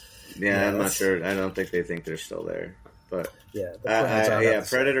 Yeah, I'm not sure. I don't think they think they're still there. But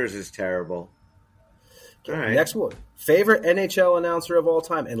Predators is terrible. All right. Next one. Favorite NHL announcer of all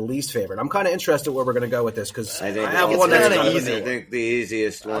time and least favorite. I'm kind of interested where we're going to go with this because I have one that's kind of easy. I think the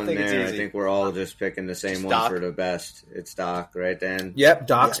easiest one there. I think we're all just picking the same one for the best. It's Doc, right, Dan? Yep,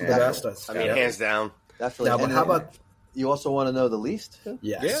 Doc's the best. Hands down. Definitely. Now, but how about... You also want to know the least?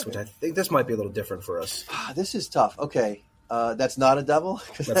 Yes, which I think this might be a little different for us. This is tough. Okay. That's not a devil?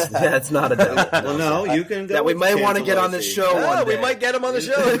 That's not a devil. Well, no, you can go that we may want to get on this show one day. We might get him on the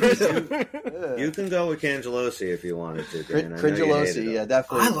show. You can go with Cangelosi if you wanted to, Dan. Cangelosi,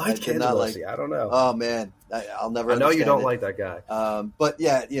 definitely. I like Cangelosi. I don't know. Oh, man. I'll never I know you don't like that guy. But,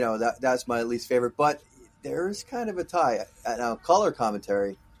 yeah, that's my least favorite. But there's kind of a tie. Now, color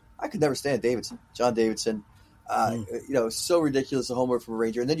commentary, I could never stand John Davidson. So ridiculous, a homer from a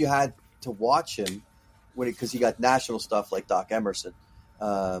Ranger. And then you had to watch him because he got national stuff like Doc Emerson.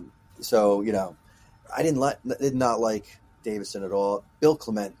 I did not like Davidson at all. Bill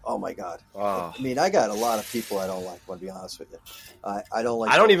Clement, oh my God. Oh. I mean, I got a lot of people I don't like, I want to be honest with you. I don't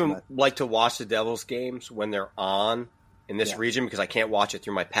like I don't even Clement. Like to watch the Devils games when they're on in this region because I can't watch it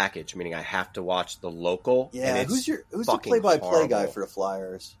through my package, meaning I have to watch the local. Yeah, and who's the play-by-play guy for the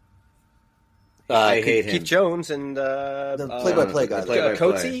Flyers? I hate Keith him. Jones and the play-by-play guy.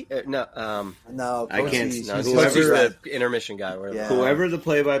 Coatsy? No, I can't. He's the intermission guy. Yeah. Whoever the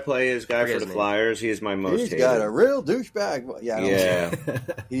play-by-play is guy for the Flyers, he is my most hated. He's got a real douchebag. Yeah.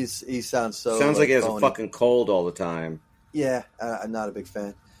 He sounds so. Sounds like he has a fucking cold all the time. Yeah, I'm not a big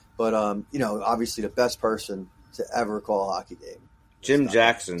fan, but obviously the best person to ever call a hockey game. Jim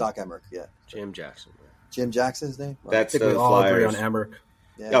Jackson. Doc Emmerich. Yeah. Jim Jackson. Jim Jackson's name. That's I think we all agree on Emmerich.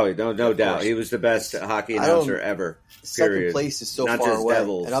 Yeah. Oh, no doubt. He was the best hockey announcer ever. Period. Second place is so not far away,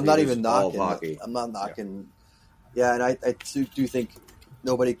 Devils, and I'm not even knocking. Hockey. I'm not knocking. Yeah, and I do think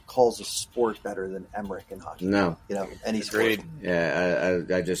nobody calls a sport better than Emmerich in hockey. No, any sport. Yeah,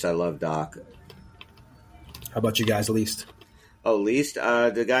 I love Doc. How about you guys, Least? Oh, Least,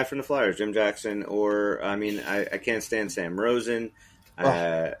 the guy from the Flyers, Jim Jackson, I can't stand Sam Rosen.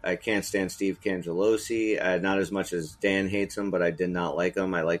 I can't stand Steve Cangelosi, not as much as Dan hates him, but I did not like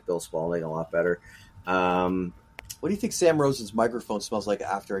him. I like Bill Spaulding a lot better. What do you think Sam Rosen's microphone smells like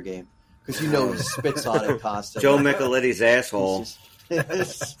after a game? Because he spits on it constantly. Joe Michelitti's asshole.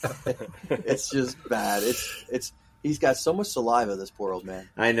 It's just bad. He's got so much saliva, this poor old man.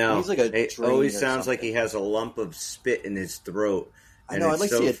 I know. He's like it always sounds like he has a lump of spit in his throat. I know. I'd like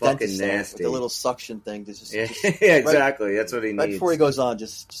to see a dentist nasty. With a little suction thing to just exactly. Right, that's what he needs. Right before he goes on,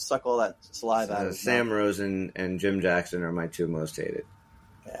 just suck all that saliva out of his Sam mouth. Rosen and Jim Jackson are my two most hated.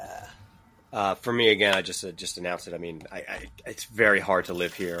 Yeah. For me, again, I just announced it. I mean, it's very hard to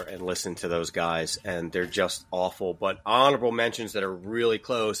live here and listen to those guys, and they're just awful. But honorable mentions that are really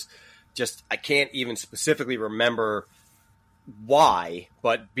close. Just I can't even specifically remember why,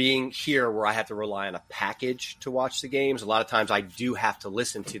 but being here where I have to rely on a package to watch the games, a lot of times I do have to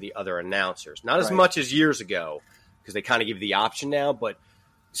listen to the other announcers. Not as much as years ago, because they kind of give you the option now, but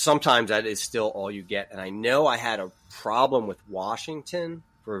sometimes that is still all you get. And I know I had a problem with Washington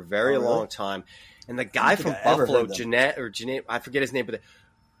for a very long time. And the guy from Buffalo, Jeanette, I forget his name, but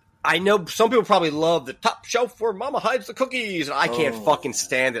I know some people probably love the top shelf where Mama hides the cookies. And I can't fucking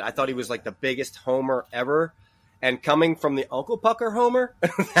stand it. I thought he was like the biggest homer ever. And coming from the Uncle Pucker homer,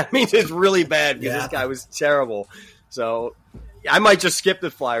 that means it's really bad because this guy was terrible. So I might just skip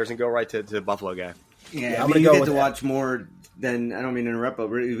the Flyers and go right to the Buffalo guy. Yeah, I'm going to go get to watch more than, I don't mean to interrupt, but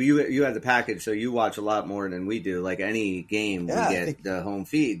you have the package, so you watch a lot more than we do. Like any game, we get the home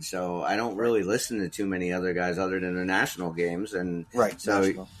feed. So I don't really listen to too many other guys other than the national games. And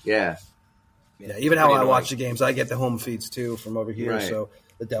so, Yeah, even how I watch the games, I get the home feeds too from over here. Right. So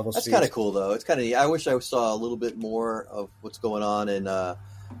the Devils. That's kind of cool, though. It's kind of. I wish I saw a little bit more of what's going on in, the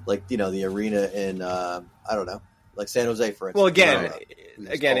arena in I don't know, like San Jose, for instance. Well,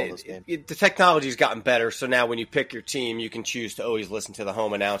 the technology's gotten better, so now when you pick your team, you can choose to always listen to the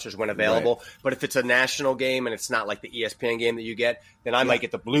home announcers when available. Right. But if it's a national game and it's not like the ESPN game that you get, then I might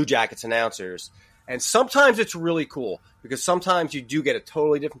get the Blue Jackets announcers. And sometimes it's really cool because sometimes you do get a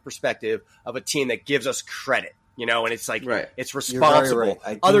totally different perspective of a team that gives us credit. And it's like it's responsible.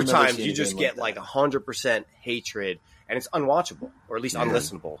 Right. Other times you just get like 100% hatred, and it's unwatchable or at least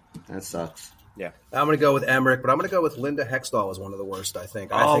unlistenable. That sucks. Yeah, I'm going to go with Emmerich, but I'm going to go with Linda Hextall as one of the worst. I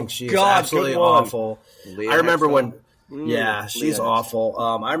think she's absolutely awful. I remember she's awful.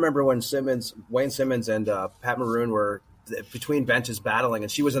 I remember when Wayne Simmons, and Pat Maroon were between benches battling,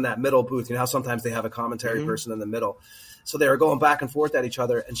 and she was in that middle booth. You know how sometimes they have a commentary person in the middle. So they were going back and forth at each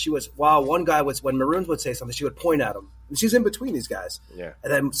other, and she was one guy when Maroon would say something, she would point at him, and she's in between these guys. Yeah,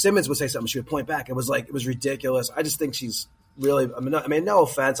 and then Simmons would say something, she would point back. It was ridiculous. I just think she's really. I mean, no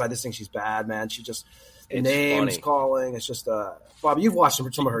offense, I just think she's bad, man. She just names calling. It's just Bob. You've watched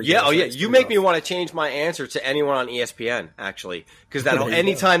some of her. Yeah, You make me want to change my answer to anyone on ESPN actually, because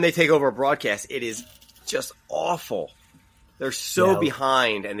anytime they take over a broadcast, it is just awful. They're so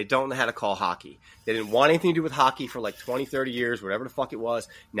behind, and they don't know how to call hockey. They didn't want anything to do with hockey for like 20, 30 years, whatever the fuck it was.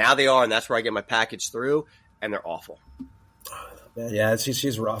 Now they are, and that's where I get my package through, and they're awful. Yeah,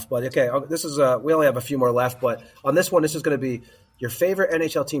 she's rough. But, okay, this is we only have a few more left. But on this one, this is going to be your favorite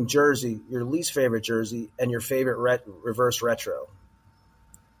NHL team jersey, your least favorite jersey, and your favorite reverse retro.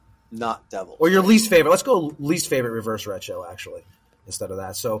 Not Devils. Or your least favorite. Let's go least favorite reverse retro, actually, instead of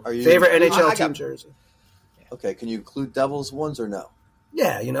that. So, favorite NHL team jersey. Okay, can you include Devils ones or no?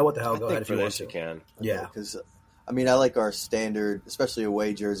 Yeah, you know what the hell. Go ahead if you want to. You can. Okay, yeah, because I mean, I like our standard, especially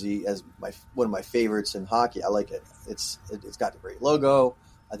away jersey, as one of my favorites in hockey. I like it. It's got a great logo.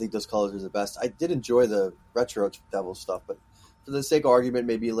 I think those colors are the best. I did enjoy the retro Devils stuff, but for the sake of argument,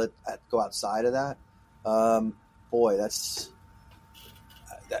 maybe go outside of that. Boy, that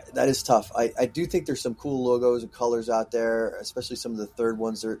is tough. I do think there's some cool logos and colors out there, especially some of the third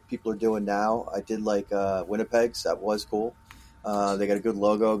ones that people are doing now. I did like Winnipeg's. That was cool. They got a good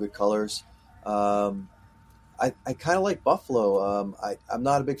logo, good colors. I kind of like Buffalo. I'm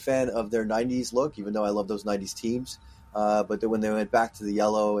not a big fan of their 90s look, even though I love those 90s teams. But when they went back to the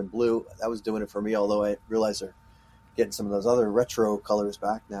yellow and blue, that was doing it for me, although I realize they're getting some of those other retro colors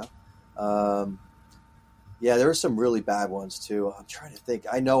back now. Yeah, there were some really bad ones too. I'm trying to think.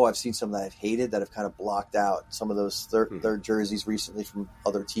 I know I've seen some that I've hated that have kind of blocked out some of those third jerseys recently from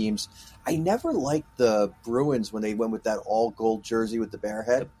other teams. I never liked the Bruins when they went with that all gold jersey with the bear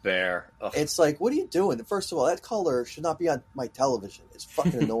head. The bear. Ugh. It's like, what are you doing? First of all, that color should not be on my television. It's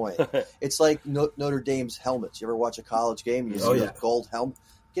fucking annoying. It's like Notre Dame's helmets. You ever watch a college game? You see those gold helmets.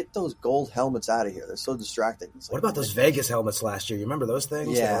 Get those gold helmets out of here. They're so distracting. What about those Vegas helmets last year? You remember those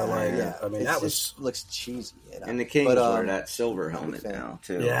things? Yeah. I mean, looks cheesy. You know? And the Kings wear that silver helmet now,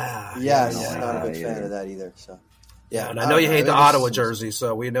 too. Yeah. Not a big fan of that either. So, yeah. And I know you hate the Ottawa jersey,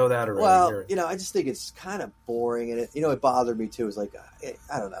 so we know that already. Well, I just think it's kind of boring. And it bothered me, too. It's like,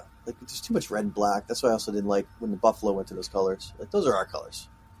 I don't know. Like, there's too much red and black. That's why I also didn't like when the Buffalo went to those colors. Like, those are our colors.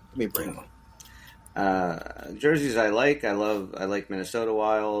 Give me a break. Jerseys I like Minnesota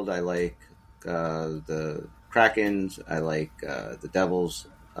Wild. I like the Krakens. I like the Devils.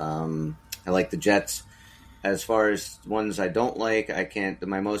 I like the Jets. As far as ones I don't like,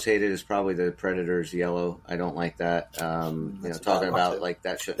 my most hated is probably the Predators yellow. I don't like that. Talking about like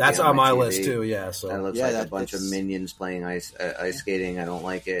that shouldn't. That's be on my TV. list too. Yeah, so that looks like a bunch of minions playing ice skating. I don't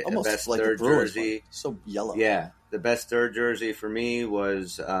like it. Almost best like third the Brewers jersey. one. So yellow. Yeah. The best third jersey for me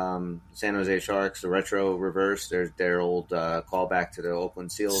was San Jose Sharks, the retro reverse. Their old callback to the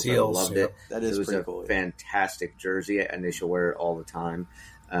Oakland Seals. I loved it. That is pretty cool. It was a fantastic jersey, and they should wear it all the time.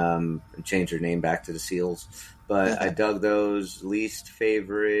 And change their name back to the Seals. But I dug those. Least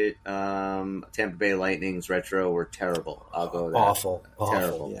favorite, Tampa Bay Lightning's retro were terrible. I'll go with that. Awful.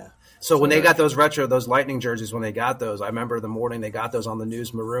 Terrible. Yeah. So when they got those Lightning jerseys, when they got those, I remember the morning they got those on the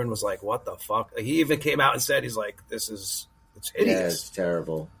news, Maroon was like, what the fuck? He even came out and said, he's like, it's hideous. Yeah, it's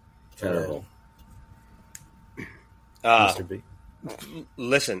terrible. Mr. B.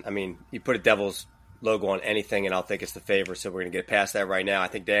 Listen, I mean, you put a Devils logo on anything and I'll think it's the favorite, so we're going to get past that right now. I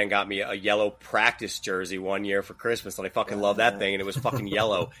think Dan got me a yellow practice jersey one year for Christmas, and I fucking love that thing, and it was fucking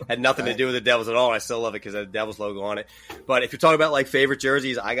yellow. Had nothing to do with the Devils at all, and I still love it because it had the Devils logo on it. But if you're talking about, like, favorite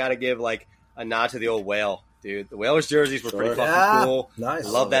jerseys, I got to give, like, a nod to the old Whale, dude. The Whalers jerseys were pretty fucking cool. Nice. I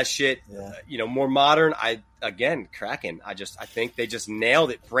love that shit. Yeah. More modern. Kraken. I think they just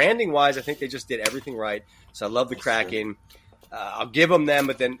nailed it. Branding-wise, I think they just did everything right. So I love the Kraken. I'll give them,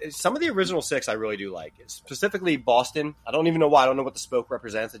 but then some of the original six I really do like. Specifically Boston. I don't even know why. I don't know what the spoke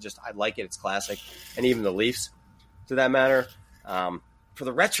represents. I like it. It's classic. And even the Leafs, to that matter. For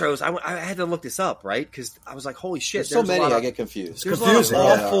the retros, I had to look this up, right? Because I was like, holy shit. There's so many, I get confused. There's a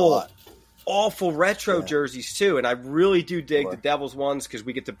lot of awful retro jerseys, too. And I really do dig the Devils ones because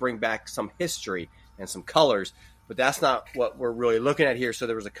we get to bring back some history and some colors. But that's not what we're really looking at here. So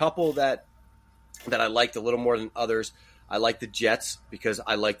there was a couple that I liked a little more than others. I like the Jets because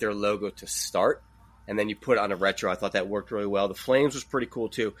I like their logo to start, and then you put it on a retro. I thought that worked really well. The Flames was pretty cool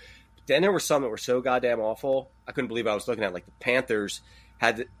too. But then there were some that were so goddamn awful. I couldn't believe I was looking at. Like the Panthers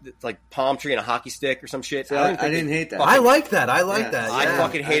had like palm tree and a hockey stick or some shit. So I didn't hate that. I like that. I like that. I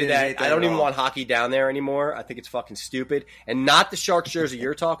fucking hated that. I don't even want hockey down there anymore. I think it's fucking stupid. And not the Sharks jersey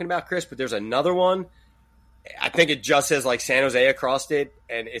you're talking about, Chris, but there's another one. I think it just says like San Jose across it,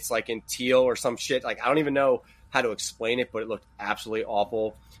 and it's like in teal or some shit. Like I don't even know how to explain it, but it looked absolutely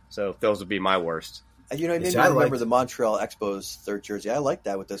awful. So those would be my worst. It made me remember the Montreal Expos third jersey. I like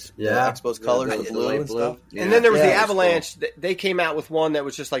that with the Expos colors, the blue and stuff. Yeah. And then there was the Avalanche. Cool. They came out with one that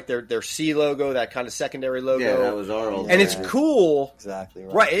was just like their C logo, that kind of secondary logo. Yeah, that was our old. And it's cool. Exactly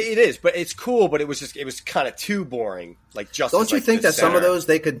right. Right, it is, but it's cool. But it was kind of too boring. Like just don't you think that center. some of those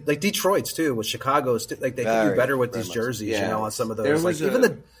they could, like Detroit's too, with Chicago's, like they could do better with these jerseys, on some of those. Like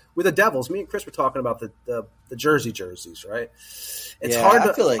even with the Devils, me and Chris were talking about the jersey jerseys, right? It's hard to.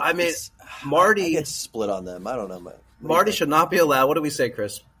 I feel like Marty I get split on them. I don't know. Marty should not be allowed. What do we say,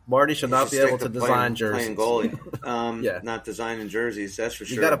 Chris? Marty should not be able to design jerseys. Playing goalie, not designing jerseys. That's for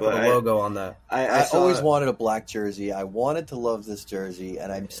sure. You got to put a logo on that. I always wanted a black jersey. I wanted to love this jersey,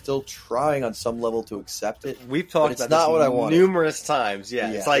 and I'm still trying on some level to accept it. We've talked about this numerous times. Yeah,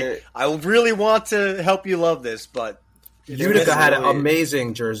 it's like I really want to help you love this, but. Utica had an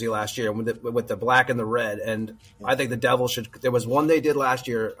amazing jersey last year with the black and the red, and I think the Devils should. There was one they did last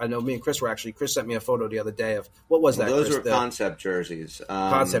year. I know me and Chris were actually. Chris sent me a photo the other day of what was that? Those Chris? were concept jerseys.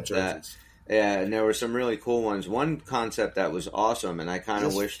 Concept jerseys. And there were some really cool ones. One concept that was awesome, and I kind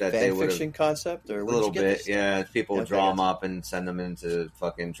of wish that they would have fiction concept or a little bit. Yeah, people would draw them up and send them in to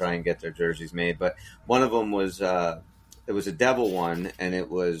fucking try and get their jerseys made. But one of them was it was a Devil one, and it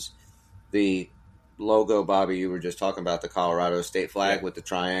was the logo, Bobby, you were just talking about the Colorado state flag with the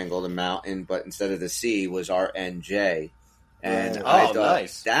triangle, the mountain, but instead of the C was our NJ, And I thought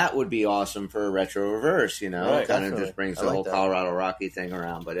that would be awesome for a retro reverse, kind of just brings the whole Colorado Rocky thing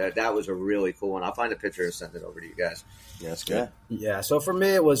around. But that was a really cool one. I'll find a picture and send it over to you guys. Yeah, that's good. Yeah, so for me,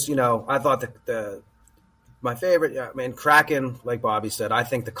 it was, I thought my favorite, Kraken, like Bobby said, I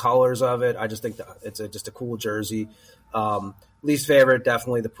think the colors of it, I just think it's just a cool jersey. Least favorite,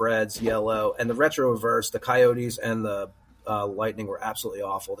 definitely the Preds, yellow. And the retro reverse, the Coyotes and the Lightning were absolutely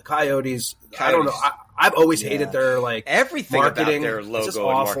awful. The Coyotes, I don't know. I've always hated their everything marketing. About their logo and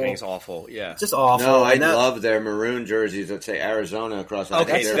marketing is awful. Yeah, it's just awful. No, I love their maroon jerseys that say Arizona across.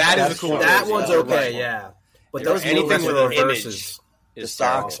 Okay, that is a cool. That one's okay, yeah. But those anything with reverses. The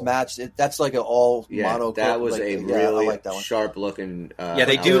socks match. That's like an all mono. That was a really like sharp looking.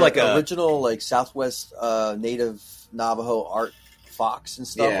 They do like a original Southwest Native Navajo art fox and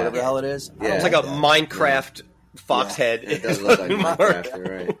stuff. Whatever the hell it is. Yeah. It's like a Minecraft fox head. It does look like Minecraft,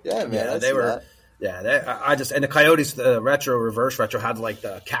 you're right? Yeah, man. Yeah, they were. Yeah, I just and the Coyotes, the reverse retro had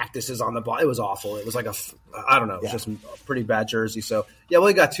the cactuses on the ball. It was awful. It was like I don't know. It was just a pretty bad jersey. So we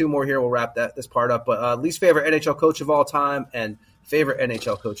only got two more here. We'll wrap this part up. But least favorite NHL coach of all time and favorite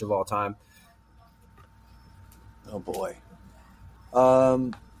NHL coach of all time. Oh boy.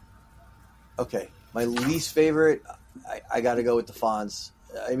 Okay, my least favorite. I got to go with the Fonz.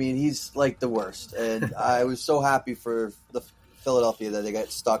 I mean, he's like the worst, and I was so happy for the Philadelphia that they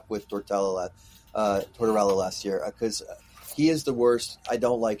got stuck with Tortorella last year because he is the worst. I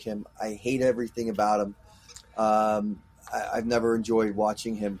don't like him. I hate everything about him. I've never enjoyed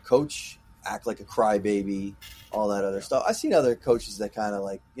watching him coach, act like a crybaby, all that other stuff. I've seen other coaches that kind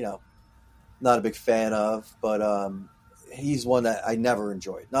of not a big fan of, but he's one that I never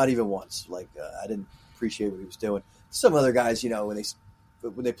enjoyed, not even once. I didn't appreciate what he was doing. Some other guys,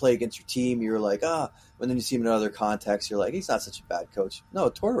 when they play against your team, you're like, when then you see him in another context, you're like, he's not such a bad coach. No,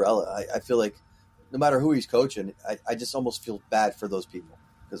 Tortorella, I feel like no matter who he's coaching, I just almost feel bad for those people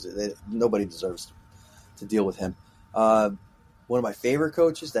because nobody deserves to deal with him. One of my favorite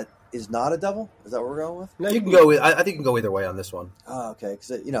coaches that is not a Devil. Is that what we're going with? No, you can go with. I think you can go either way on this one. Oh, okay,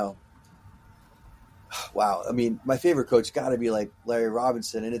 because wow. I mean, my favorite coach got to be like Larry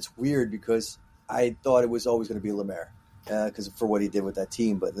Robinson, and it's weird because I thought it was always going to be Lemaire. Because for what he did with that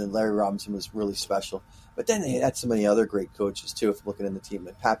team, but then Larry Robinson was really special. But then they had so many other great coaches too. If looking in the team,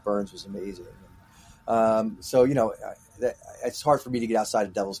 like Pat Burns was amazing. So it's hard for me to get outside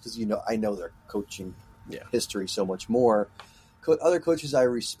of Devils because I know their coaching history so much more. Other coaches I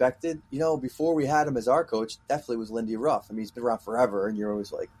respected, before we had him as our coach, definitely was Lindy Ruff. I mean, he's been around forever, and you're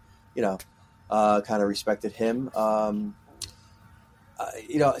always like, kind of respected him. Some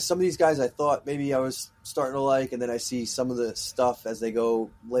of these guys I thought maybe I was starting to like, and then I see some of the stuff as they go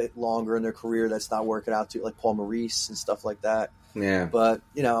longer in their career that's not working out too, like Paul Maurice and stuff like that. Yeah. But,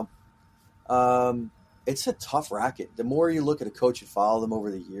 it's a tough racket. The more you look at a coach and follow them over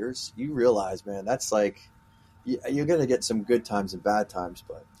the years, you realize, man, that's you're going to get some good times and bad times.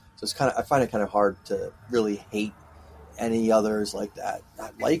 But so I find it kind of hard to really hate any others like that.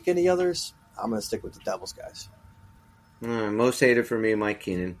 Not like any others. I'm going to stick with the Devils guys. Most hated for me, Mike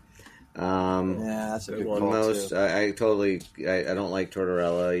Keenan. That's a good call too. I don't like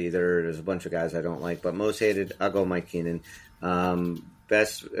Tortorella either. There's a bunch of guys I don't like, but most hated, I'll go Mike Keenan.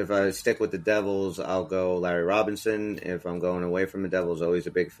 Best, if I stick with the Devils, I'll go Larry Robinson. If I'm going away from the Devils, always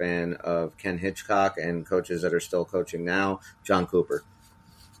a big fan of Ken Hitchcock and coaches that are still coaching now, John Cooper.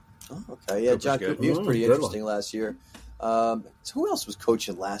 Oh, okay, yeah, John Cooper. He was pretty interesting last year. So who else was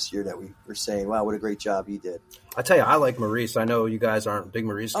coaching last year that we were saying, wow, what a great job he did? I tell you, I like Maurice. I know you guys aren't big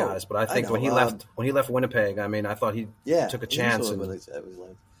Maurice guys, but I think when he left Winnipeg, I mean, I thought he took a chance.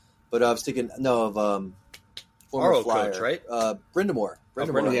 But I was thinking, of former Flyer, coach, right? Brindamore. Rob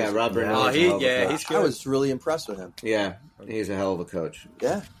Brindamore. He's good. I was really impressed with him. Yeah, he's a hell of a coach.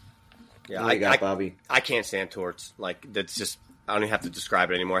 Yeah. Yeah, Bobby. I can't stand Torts. That's just, I don't even have to describe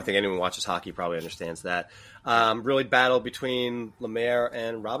it anymore. I think anyone who watches hockey probably understands that. Really battle between Lemaire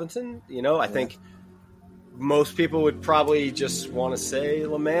and Robinson. I think most people would probably just want to say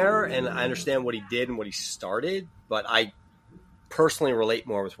Lemaire, and I understand what he did and what he started, but I personally relate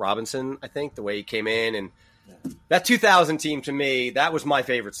more with Robinson. I think the way he came in and that 2000 team, to me, that was my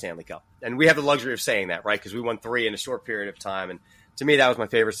favorite Stanley Cup. And we have the luxury of saying that, right? Because we won 3 in a short period of time. And to me, that was my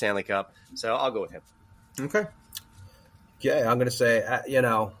favorite Stanley Cup. So I'll go with him. Okay. Yeah, I'm going to say,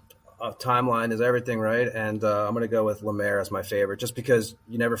 timeline is everything, right? And I'm going to go with Lemaire as my favorite, just because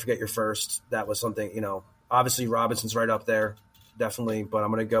you never forget your first. That was something, obviously Robinson's right up there, definitely. But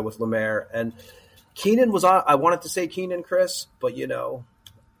I'm going to go with Lemaire. And Keenan was on. I wanted to say Keenan, Chris, but,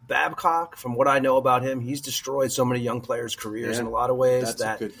 Babcock, from what I know about him, he's destroyed so many young players' careers in a lot of ways. That's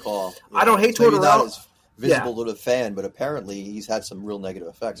a good call. I don't hate Tortorella. visible to the fan, but apparently he's had some real negative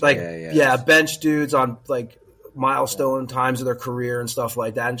effects. Like, bench dudes on like milestone times of their career and stuff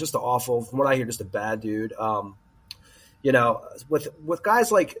like that, and just awful. From what I hear, just a bad dude. You know, with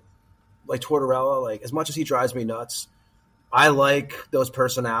guys like Tortorella, like as much as he drives me nuts, I like those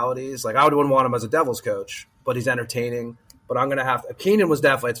personalities. Like I wouldn't want him as a Devils coach, but he's entertaining. But I'm gonna have Keenan was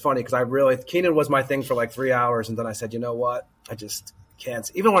definitely. It's funny because Keenan was my thing for like 3 hours, and then I said, you know what, I just can't.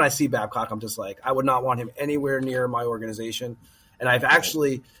 Even when I see Babcock, I'm just like, I would not want him anywhere near my organization. And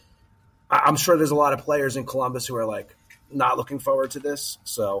I'm sure there's a lot of players in Columbus who are like not looking forward to this.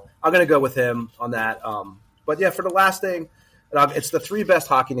 So I'm going to go with him on that. But yeah, for the last thing, it's the 3 best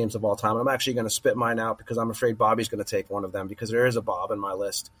hockey names of all time. I'm actually going to spit mine out because I'm afraid Bobby's going to take one of them because there is a Bob in my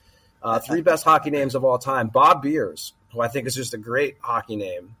list. 3 best hockey names of all time. Bob Beers, who I think is just a great hockey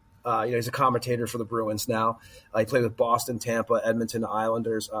name. He's a commentator for the Bruins now. He played with Boston, Tampa, Edmonton,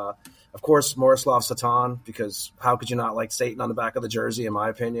 Islanders. Of course, Morislav Satan, because how could you not like Satan on the back of the jersey, in my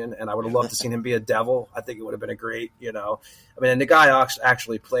opinion? And I would have loved to seen him be a Devil. I think it would have been a great, and the guy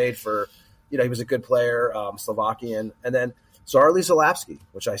actually played for, he was a good player, Slovakian. And then Zarli Zalapsky,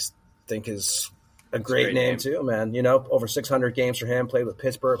 which I think is a great name too, man. Over 600 games for him, played with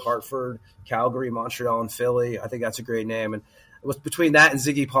Pittsburgh, Hartford, Calgary, Montreal, and Philly. I think that's a great name. And it was between that and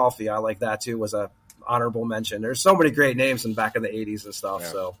Ziggy Palffy. I like that too, was a honorable mention. There's so many great names in back in the 80s and stuff. Yeah.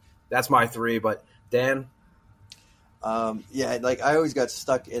 So that's my 3. But Dan? I always got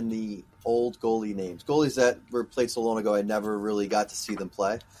stuck in the old goalie names. Goalies that were played so long ago, I never really got to see them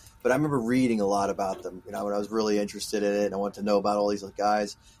play. But I remember reading a lot about them, when I was really interested in it and I wanted to know about all these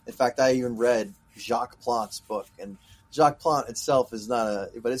guys. In fact, I even read Jacques Plante's book. And Jacques Plante itself is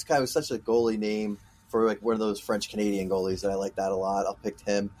but this guy was such a goalie name for one of those French-Canadian goalies that I like that a lot. I'll pick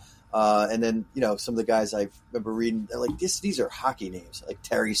him. And then, some of the guys I remember reading, these are hockey names, like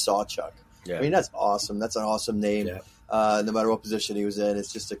Terry Sawchuk. Yeah. I mean, that's awesome. That's an awesome name. Yeah. No matter what position he was in,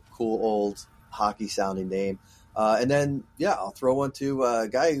 it's just a cool old hockey-sounding name. And then, I'll throw one to a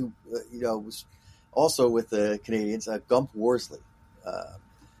guy who, was also with the Canadians, Gump Worsley.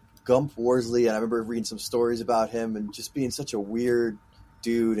 Gump Worsley, and I remember reading some stories about him and just being such a weird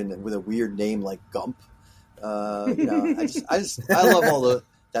dude and with a weird name like Gump. I love all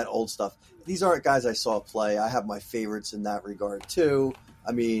that old stuff. These aren't guys I saw play. I have my favorites in that regard too.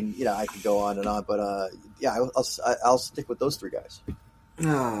 I mean, I could go on and on, but I'll stick with those 3 guys.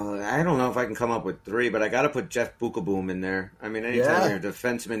 No, I don't know if I can come up with 3, but I got to put Jeff Bukaboom in there. I mean, anytime you're a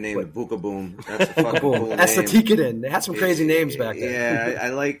defenseman named Bukaboom, that's a fucking cool name. That's the Tikkanen. They had some crazy names back then. Yeah, I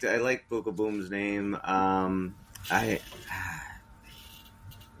liked Bukaboom's name.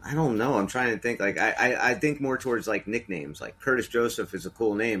 I don't know. I'm trying to think. I think more towards nicknames. Like Curtis Joseph is a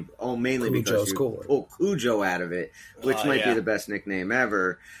cool name. Mainly because you pull Cujo out of it, which might be the best nickname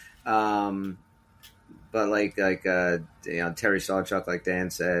ever. But Terry Sawchuk, like Dan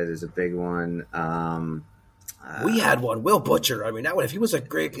said, is a big one. We had one, Will Butcher. I mean, that one, if he was a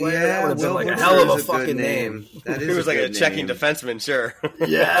great player, that would have been a hell of a fucking name. He was like a checking defenseman, sure.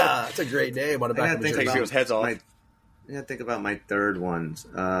 Yeah, that's a great name on the back of the jersey. Takes people's heads off. I gotta think about my 3rd ones.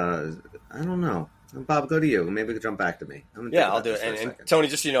 I don't know. Bob, go to you. Maybe you can jump back to me. I'll do it. And Tony,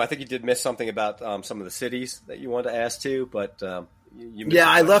 just I think you did miss something about some of the cities that you wanted to ask too, but you missed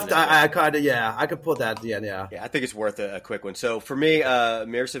I left. I kind of I could put that at the end. Yeah, I think it's worth a quick one. So for me,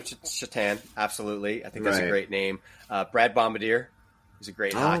 Miroslav Satan, absolutely. I think that's a great name. Brad Bombardier is a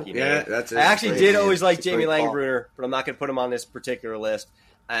great hockey name. I actually did always like Jamie Langenbrunner, but I'm not going to put him on this particular list.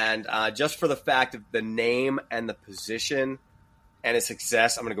 And just for the fact of the name and the position and his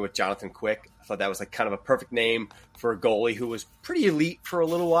success, I'm going to go with Jonathan Quick. I thought that was kind of a perfect name for a goalie who was pretty elite for a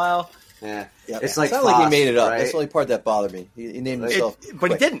little while. Yeah, it's not like he made it up. Right? That's the only part that bothered me. He named himself, but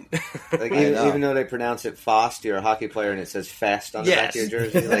he didn't. Even though they pronounce it Fost, you're a hockey player, and it says Fast on the back of your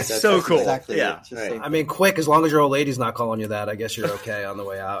jersey. That's so cool. Exactly. Yeah, right. I mean, Quick. As long as your old lady's not calling you that, I guess you're okay on the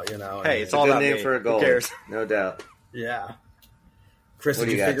way out. Hey, it's all a good about name me. for a goal. Who cares? No doubt. Yeah. Chris,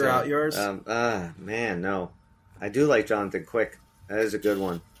 did you figure out yours? Man, no. I do like Jonathan Quick. That is a good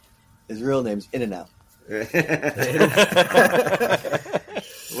one. His real name's In and Out.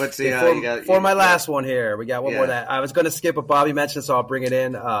 What's the for my last one here? We got one more that I was going to skip, but Bobby mentioned, so I'll bring it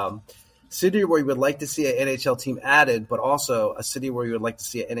in. City where you would like to see an NHL team added, but also a city where you would like to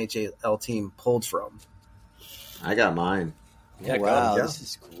see an NHL team pulled from. I got mine. Yeah, wow, this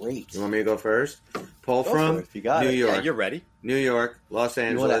is great. You want me to go first? Pull from if you got New York. Yeah, you're ready. New York, Los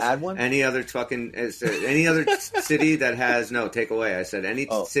Angeles. You want to add one? Any other city that has take away. I said any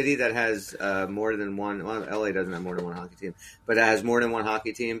city that has more than one. Well, LA doesn't have more than one hockey team, but it has more than one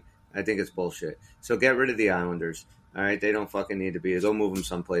hockey team. I think it's bullshit. So get rid of the Islanders. All right, they don't fucking need to be. Go move them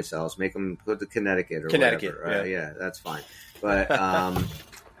someplace else. Make them go to Connecticut or whatever. Right? Yeah, that's fine. But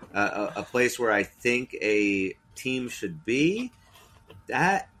a place where I think a team should be,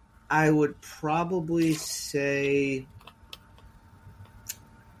 that I would probably say,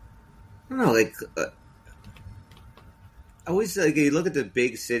 I don't know, like always like you look at the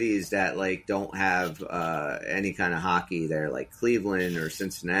big cities that like don't have any kind of hockey there, like Cleveland or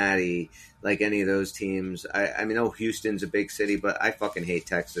Cincinnati, like any of those teams. I mean, Houston's a big city, but I fucking hate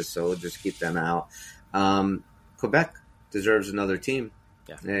Texas, so we'll just keep them out. Quebec deserves another team.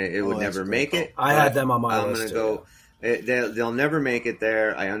 Yeah. It would never make it. I had them on my list. I'm going to go. They'll never make it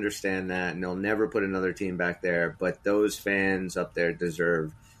there. I understand that, and they'll never put another team back there. But those fans up there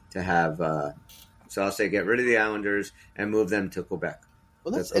deserve to have. So I'll say get rid of the Islanders and move them to Quebec.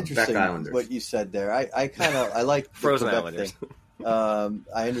 Well, that's interesting what you said there. I like frozen the Islanders. Thing.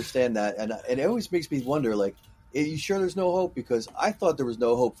 I understand that, and it always makes me wonder. Like, are you sure there's no hope? Because I thought there was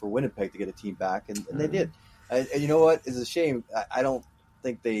no hope for Winnipeg to get a team back, and they did. And you know what? It's a shame. I don't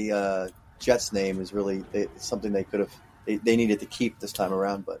think the Jets name is really something they could have. They needed to keep this time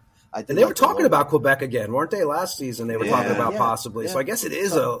around, but I think they were talking about Quebec again, weren't they? Last season they were talking about possibly. Yeah. So I guess it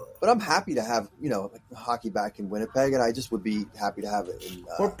is But I'm happy to have hockey back in Winnipeg, and I just would be happy to have it in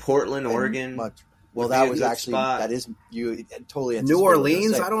or Portland, Oregon. Well, that was actually that is you totally New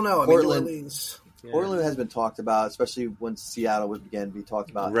Orleans. I don't know. Portland. New Orleans. Yeah. Portland has been talked about, especially when Seattle would again be talked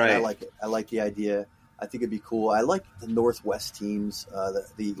about. Right. I like it. I like the idea. I think it'd be cool. I like the Northwest teams.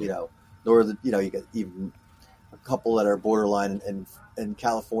 Northern. You get even a couple that are borderline in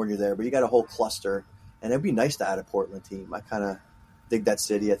California there, but you got a whole cluster, and it'd be nice to add a Portland team. I kind of dig that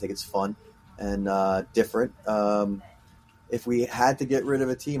city. I think it's fun and different. If we had to get rid of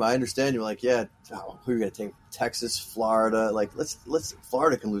a team, I understand you're like, who are you going to take? Texas, Florida? Like, let's.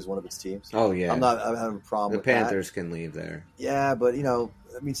 Florida can lose one of its teams. Oh yeah, I'm having a problem. The Panthers can leave there. Yeah, but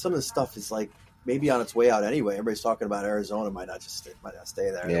some of the stuff is like maybe on its way out anyway. Everybody's talking about Arizona might not stay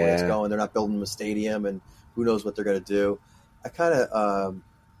there. The way it's going, they're not building them a stadium, and who knows what they're going to do. I kind of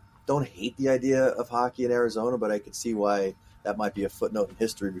don't hate the idea of hockey in Arizona, but I could see why that might be a footnote in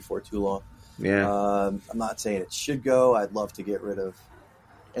history before too long. Yeah, I'm not saying it should go. I'd love to get rid of.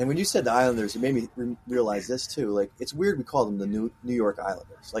 And when you said the Islanders, it made me realize this too. Like, it's weird we call them the New York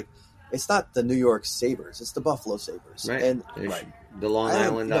Islanders. Like, it's not the New York Sabres; it's the Buffalo Sabres. Right. And the Long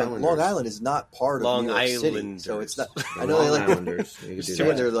Island Islanders. Long Island is not part of New York City, so it's not. I know they like Islanders.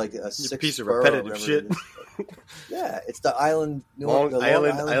 they're like a piece of repetitive shit. Yeah, it's the Island. Long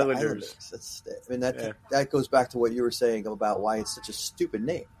Island Islanders. That goes back to what you were saying about why it's such a stupid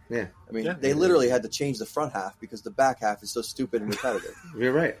name. Yeah, I mean, they literally had to change the front half because the back half is so stupid and repetitive.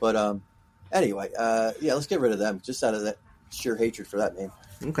 You're right. But anyway, let's get rid of them just out of that sheer hatred for that name.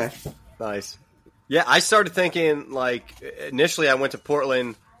 Okay, nice. Yeah, I started thinking, like, initially I went to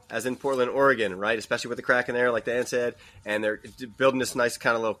Portland, as in Portland, Oregon, right? Especially with the Kraken there, like Dan said, and they're building this nice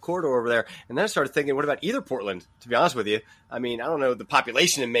kind of little corridor over there. And then I started thinking, what about either Portland, to be honest with you? I mean, I don't know the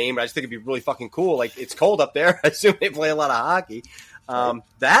population in Maine, but I just think it'd be really fucking cool. Like, it's cold up there. I assume they play a lot of hockey.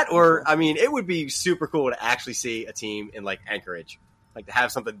 It would be super cool to actually see a team in, like, Anchorage, like to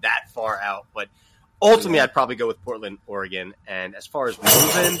have something that far out. But ultimately, I'd probably go with Portland, Oregon. And as far as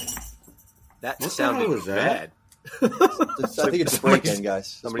moving, that sounded bad. I think it's a break-in,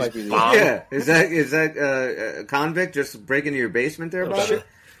 guys. This might be is that a convict just breaking into your basement there, Bobby?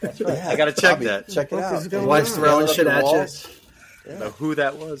 That's right. I got to check that. Check it out. Wife's throwing shit at you. Yeah. Know who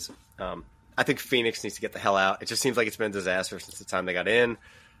that was. I think Phoenix needs to get the hell out. It just seems like it's been a disaster since the time they got in.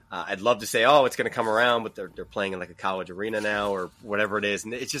 I'd love to say, it's going to come around, but they're playing in like a college arena now or whatever it is.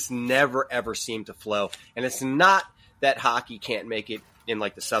 And it just never, ever seemed to flow. And it's not that hockey can't make it in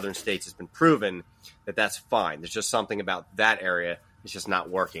like the southern states. It's been proven that that's fine. There's just something about that area that's just not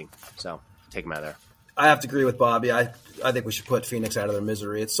working. So take them out of there. I have to agree with Bobby. I think we should put Phoenix out of their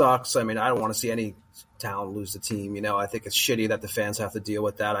misery. It sucks. I mean, I don't want to see any town lose the team. I think it's shitty that the fans have to deal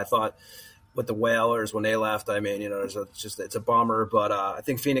with that. I thought with the Whalers when they left, it's a bummer. But I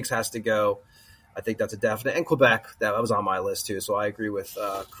think Phoenix has to go. I think that's a definite. And Quebec, that was on my list too. So I agree with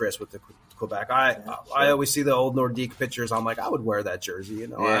Chris with the Quebec. I always see the old Nordique pictures. I'm like, I would wear that jersey.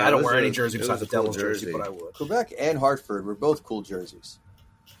 I don't wear any jersey besides the Devils jersey, but I would. Quebec and Hartford were both cool jerseys.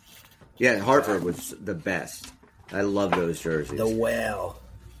 Yeah, Hartford was the best. I love those jerseys. The whale.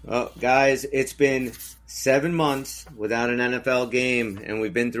 Well, guys, it's been 7 months without an NFL game, and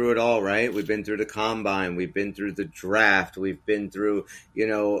we've been through it all, right? We've been through the combine. We've been through the draft. We've been through,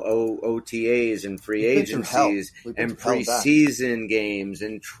 OTAs and free agencies and preseason games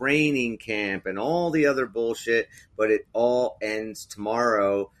and training camp and all the other bullshit, but it all ends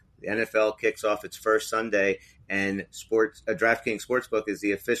tomorrow The NFL kicks off its first Sunday, and DraftKings Sportsbook is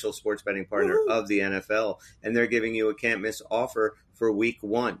the official sports betting partner of the NFL, and they're giving you a can't-miss offer for Week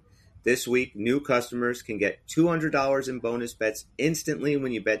 1. This week, new customers can get $200 in bonus bets instantly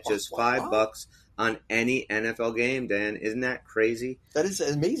when you bet just $5 on any NFL game, Dan. Isn't that crazy? That is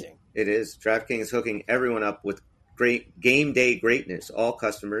amazing. It is. DraftKings hooking everyone up with great game day greatness. All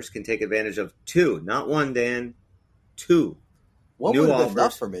customers can take advantage of 2, not 1, Dan, 2 one new would have offers been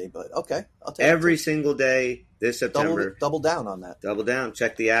enough for me, but okay. I'll take every it. single day this September. Double down on that. Double down.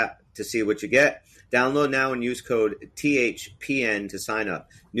 Check the app to see what you get. Download now and use code THPN to sign up.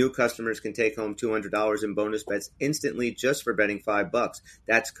 New customers can take home $200 in bonus bets instantly just for betting $5.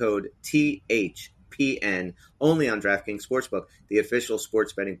 That's code THPN only on DraftKings Sportsbook, the official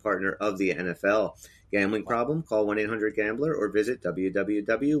sports betting partner of the NFL. Gambling problem? Call 1-800-GAMBLER or visit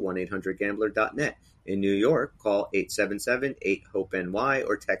www.1800gambler.net. In New York, call 877-8-HOPE-NY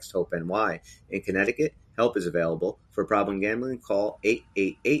or text HOPE-NY. In Connecticut, help is available. For problem gambling, call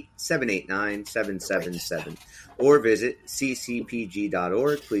 888-789-777 or visit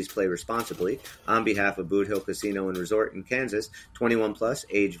ccpg.org. Please play responsibly. On behalf of Boot Hill Casino and Resort in Kansas, 21 plus,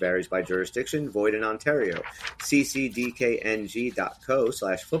 age varies by jurisdiction, void in Ontario.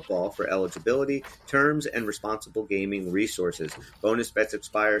 ccdkng.co/football for eligibility, terms, and responsible gaming resources. Bonus bets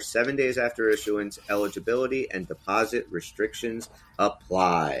expire 7 days after issuance. Eligibility and deposit restrictions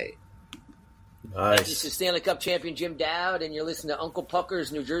apply. Nice. This is Stanley Cup champion Jim Dowd, and you're listening to Uncle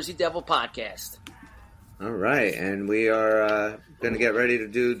Pucker's New Jersey Devil podcast. All right, and we are going to get ready to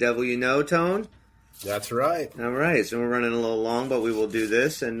do Devil You Know, Tone? That's right. All right, so we're running a little long, but we will do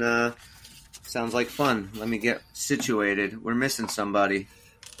this, and sounds like fun. Let me get situated. We're missing somebody.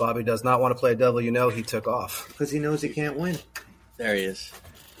 Bobby does not want to play Devil You Know. He took off. Because he knows he can't win. There he is.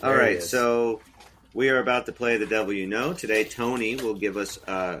 All right, so we are about to play the Devil You Know. Today, Tony will give us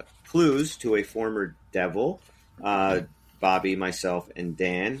clues to a former devil. Bobby, myself, and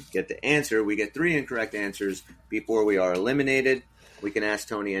Dan get the answer. We get 3 incorrect answers before we are eliminated. We can ask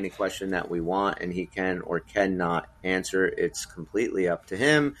Tony any question that we want, and he can or cannot answer. It's completely up to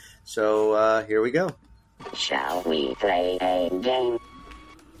him. So here we go. Shall we play a game?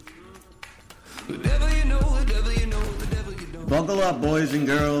 Buckle up, boys and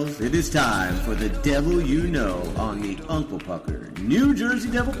girls. It is time for the Devil You Know on the Uncle Pucker New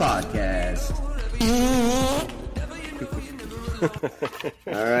Jersey Devil Podcast. All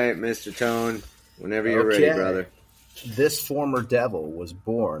right, Mr. Tone, whenever you're ready, brother. This former devil was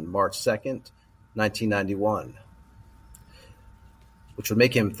born March 2nd, 1991, which would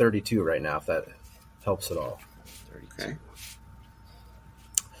make him 32 right now, if that helps at all. 32. Okay.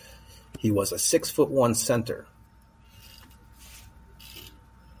 He was a 6'1" center.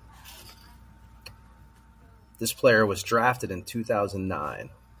 This player was drafted in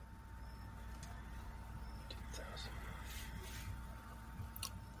 2009.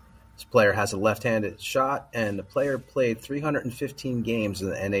 This player has a left-handed shot, and the player played 315 games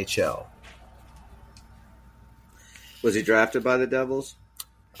in the NHL. Was he drafted by the Devils?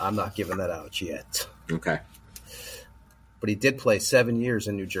 I'm not giving that out yet. Okay. But he did play 7 years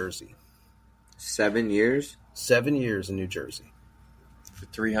in New Jersey. 7 years? 7 years in New Jersey. For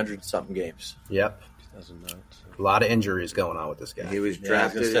 300-something games. Yep. 2009. A lot of injuries going on with this guy. He was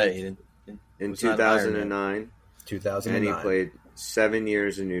drafted in 2009. 2009. And he played 7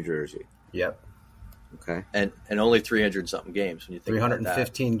 years in New Jersey. Yep. Okay. And only 300-something games when you think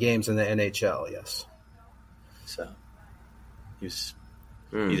 315 games in the NHL, yes. So he was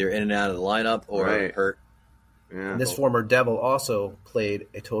either in and out of the lineup or hurt. Yeah. And this former Devil also played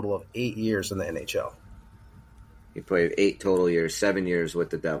a total of 8 years in the NHL. He played 8 total years, 7 years with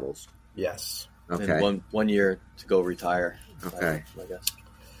the Devils. Yes. Okay. And one year to go retire. Okay. I guess.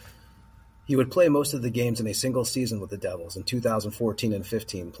 He would play most of the games in a single season with the Devils in 2014 and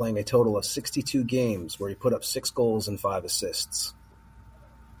 15, playing a total of 62 games where he put up 6 goals and 5 assists.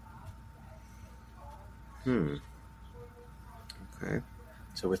 Okay.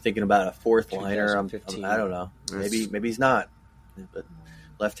 So we're thinking about a fourth liner. I don't know. Maybe he's not. But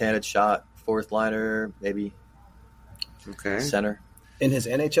left-handed shot, fourth liner, maybe. Okay. Center. In his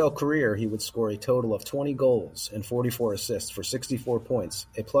NHL career, he would score a total of 20 goals and 44 assists for 64 points.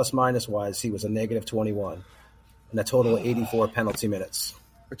 A plus-minus wise, he was a negative 21, and a total of 84 penalty minutes.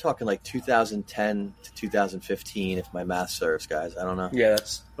 We're talking like 2010 to 2015, if my math serves, guys. I don't know. Yeah,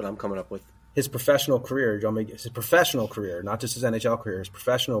 that's what I'm coming up with. His professional career, not just his NHL career, his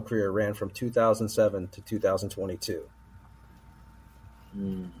professional career ran from 2007 to 2022.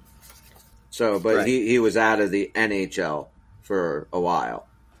 So, but he was out of the NHL for a while.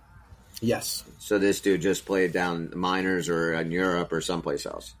 Yes. So this dude just played down the minors or in Europe or someplace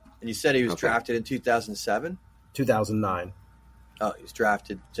else. And you said he was drafted in 2007? 2009. Oh, he was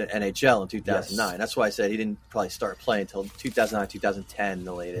drafted to NHL in 2009. Yes. That's why I said he didn't probably start playing until 2009, 2010,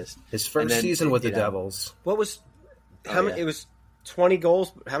 the latest. His first season with the Devils. What was how many? It was 20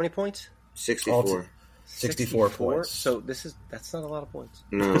 goals. How many points? 64. 64 points. So that's not a lot of points.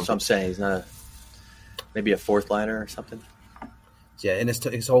 No. That's what I'm saying. He's not maybe a fourth liner or something. Yeah, in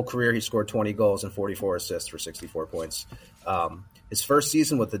his whole career, he scored 20 goals and 44 assists for 64 points. His first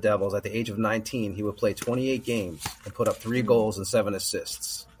season with the Devils, at the age of 19, he would play 28 games and put up 3 goals and 7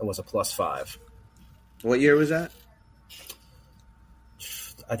 assists and was a +5. What year was that?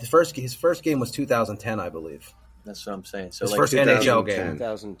 His first game was 2010, I believe. That's what I'm saying. So his first NHL game.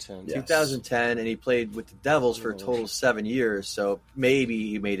 2010. Yes. 2010, and he played with the Devils for a total of 7 years. So maybe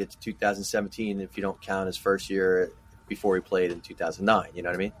he made it to 2017 if you don't count his first year before he played in 2009. You know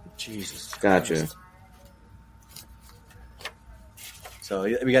what I mean? Jesus. Gotcha. Christ. So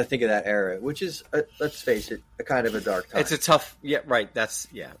we got to think of that era, which is, let's face it, a kind of a dark time. It's a tough, right. That's,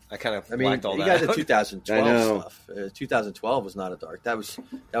 I kind of blanked all you that. got the 2012 stuff. 2012 was not a dark. That was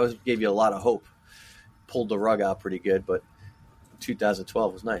gave you a lot of hope. Pulled the rug out pretty good, but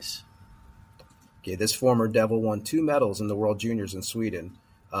 2012 was nice. Okay, this former Devil won 2 medals in the World Juniors in Sweden,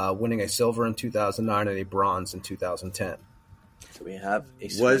 winning a silver in 2009 and a bronze in 2010. So we have a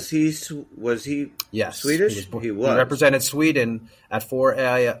Was he Yes, Swedish? He was. He represented Sweden at 4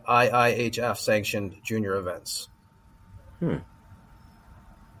 IIHF sanctioned junior events. So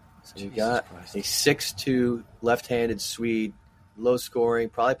we got a 6'2" left-handed Swede, low scoring,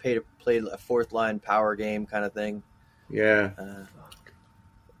 probably played a fourth line power game kind of thing. Yeah.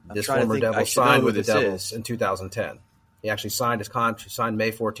 This former Devil signed with the Devils in 2010. He actually signed his contract, signed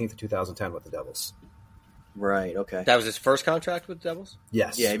May 14th of 2010 with the Devils. Right, okay. That was his first contract with the Devils?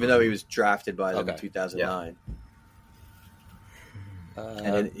 Yes. Yeah, even though he was drafted by them in 2009. Yeah.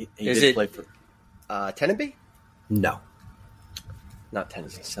 And he did play for... Tenenby? No. Not Tenenby.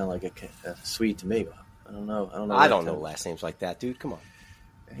 Doesn't sound like a Swede to me. I don't know. I don't know last names like that, dude. Come on.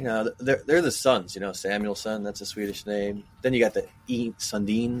 You know, they're the Sons, Samuelsson, that's a Swedish name. Then you got the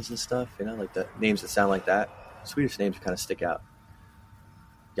Sundins and stuff, like the names that sound like that. Swedish names kind of stick out.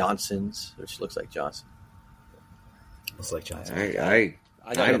 Janssens, which looks like Johnson. Looks like Johnson.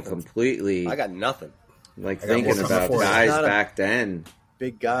 I'm completely... I got nothing. Thinking about guys back then.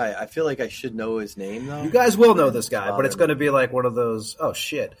 Big guy. I feel like I should know his name, though. You guys will know this guy, but it's going to be like one of those, oh,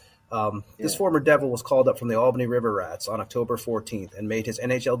 shit. This former Devil was called up from the Albany River Rats on October 14th and made his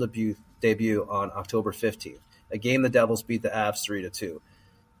NHL debut on October 15th, a game the Devils beat the Avs 3-2.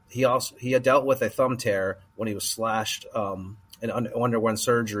 He had dealt with a thumb tear when he was slashed and underwent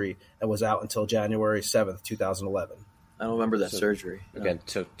surgery and was out until January 7th, 2011. I don't remember that surgery. Again,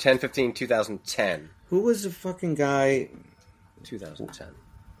 so 10/15/2010. Who was the fucking guy? 2010.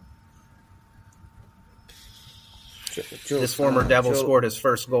 This former Devil scored his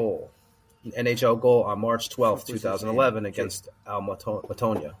first goal, an NHL goal, on March 12th, 2011 against Al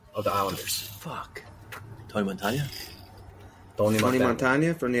Matonia of the Islanders. Fuck. Tony Montana? Tony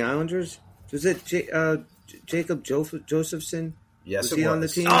Montana from the Islanders? Was it Jacob Josephson? Yes, was he on the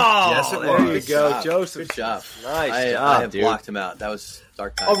team? Oh, yes, it was. There you go, Joseph. Good job. Nice job, I have dude. blocked him out. That was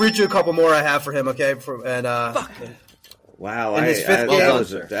dark time. I'll read you a couple more I have for him, okay? Wow, in his fifth game,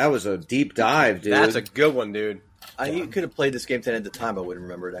 that was a deep dive, dude. That's a good one, dude. He could have played this game to the end of time. I wouldn't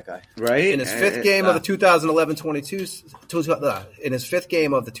remember that guy. Right? In his fifth game of the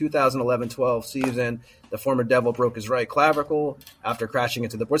 2011-12 season, the former Devil broke his right clavicle after crashing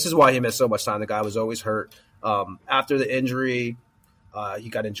into the board. This is why he missed so much time. The guy was always hurt. After the injury, he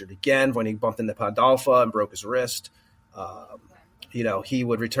got injured again when he bumped into Pandolfa and broke his wrist. He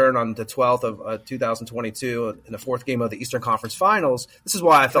would return on the 12th of 2022 in the fourth game of the Eastern Conference Finals. This is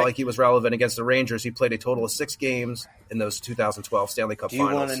why I felt like he was relevant against the Rangers. He played a total of 6 games in those 2012 Stanley Cup Finals.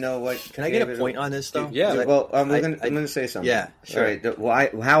 Do you want to know what? Can I get a point on this, though? Yeah. Well, I'm going to say something. Yeah, sure. All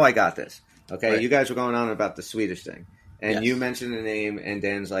right, how I got this. Okay, Right. You guys were going on about the Swedish thing. And Yes. you mentioned the name, and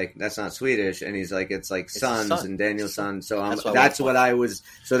Dan's like, "That's not Swedish," and he's like, "It's like Sons son. and Daniel's son." So That's what I was.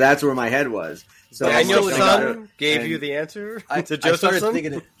 So that's where my head was. So Daniel's I'm son gave and- you the answer to I Joseph's started son?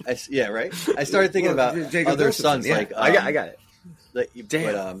 thinking. I started thinking Well, about Jacob other Josephson, sons yeah. like I got it. like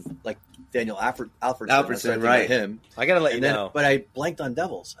Daniel Alfredson. Alfredson, right. Him. I got to let you know. But I blanked on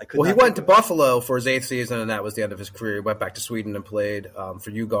Devils. I couldn't. Well, he went to Buffalo for his 8th season, and that was the end of his career. He went back to Sweden and played for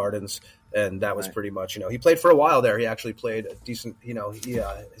U Gardens, and that was pretty much, he played for a while there. He actually played a decent,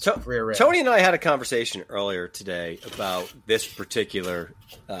 his career ran. Tony and I had a conversation earlier today about this particular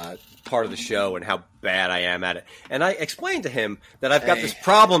part of the show and how bad I am at it. And I explained to him that I've got this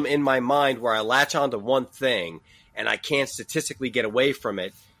problem in my mind where I latch onto one thing and I can't statistically get away from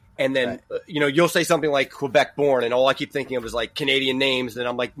it. And then, you'll say something like Quebec born, and all I keep thinking of is like Canadian names. And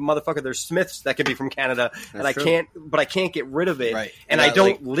I'm like, motherfucker, there's Smiths that could be from Canada. And I can't get rid of it. Right. And I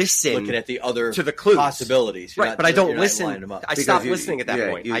don't listen looking at the other to the clues. possibilities. Right. But I don't listen. I stopped listening at that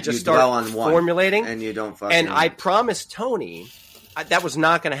point. I just start formulating. And you don't And I promised Tony that was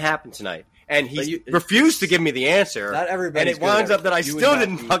not going to happen tonight. And he refused to give me the answer. Not everybody. And it winds up that I still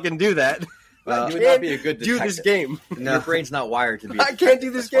didn't fucking do that. You would not be a good detective. Do this game. No. Your brain's not wired to be. I can't do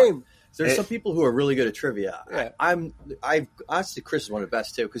this game. There's some people who are really good at trivia. Yeah. Honestly, Chris is one of the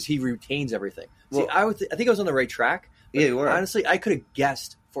best too because he retains everything. See, I think I was on the right track. Yeah, you were. Honestly, I could have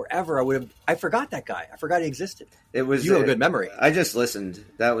guessed forever. I forgot that guy. I forgot he existed. You have a good memory. I just listened.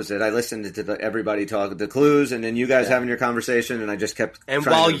 That was it. I listened to everybody talk the clues, and then you guys having your conversation, and I just kept. And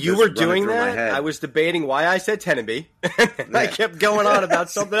while you were doing that, I was debating why I said Tenenby. And I kept going on about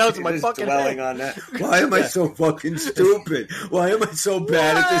something else in my fucking dwelling head. on that. Why am I so fucking stupid? Why am I so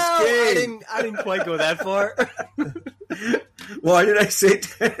bad at this game? I didn't quite go that far. Why did I say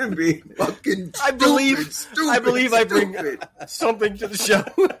Tenenby? Fucking stupid, I believe I bring something to the show.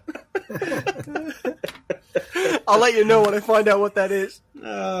 I'll let you know when I find out what that is.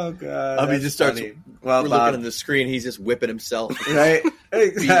 Oh god! I mean, just starts. We're looking on the screen. He's just whipping himself. Right?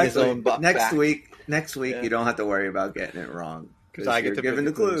 Exactly. His own next week, you don't have to worry about getting it wrong because I get to give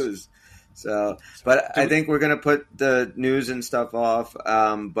the clues. So, but I think we're going to put the news and stuff off.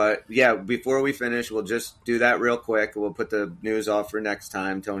 But yeah, before we finish, we'll just do that real quick. We'll put the news off for next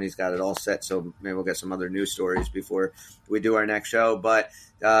time. Tony's got it all set, so maybe we'll get some other news stories before we do our next show. But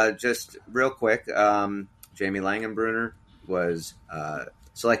just real quick, Jamie Langenbrunner was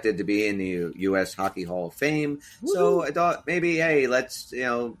selected to be in the U.S. Hockey Hall of Fame. Woo-hoo. So I thought maybe, hey, let's,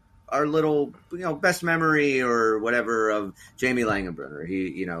 our little, best memory or whatever of Jamie Langenbrunner.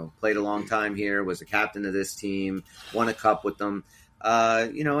 He, played a long time here, was the captain of this team, won a cup with them.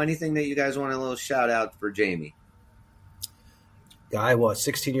 Anything that you guys want a little shout out for Jamie? Guy,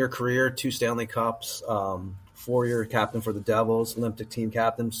 16-year career, 2 Stanley Cups, 4-year captain for the Devils, Olympic team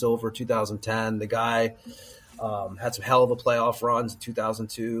captain, silver 2010. The guy had some hell of a playoff runs in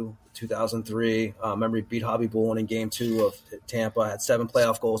 2002, 2003. Remember he beat Hobby Bullin in Game 2 of Tampa. Had 7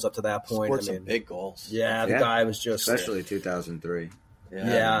 playoff goals up to that point. Scored some big goals. Yeah, the guy was just especially 2003.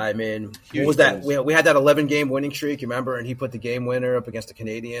 Yeah, I mean, what was that? We had that 11-game winning streak, you remember? And he put the game winner up against the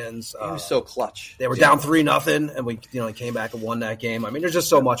Canadians. He was so clutch. They were down 3-0, and we came back and won that game. I mean, there's just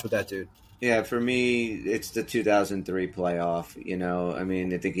so much with that dude. Yeah, for me, it's the 2003 playoff. I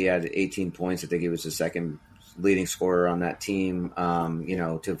mean, I think he had 18 points. I think he was the second leading scorer on that team,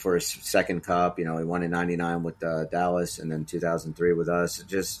 for his second cup. He won in 99 with Dallas and then 2003 with us.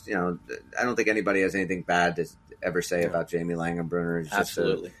 Just, I don't think anybody has anything bad to ever say about Jamie Langenbrunner. He's just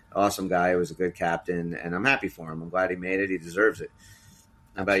an awesome guy. He was a good captain, and I'm happy for him. I'm glad he made it. He deserves it.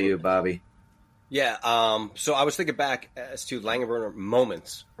 How about you, Bobby? Yeah, so I was thinking back as to Langenbrunner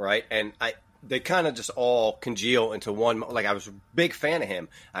moments, right? And they kind of just all congeal into one. Like, I was a big fan of him.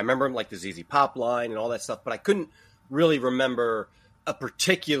 I remember him like the ZZ Pop line and all that stuff, but I couldn't really remember a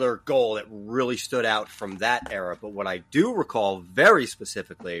particular goal that really stood out from that era. But what I do recall very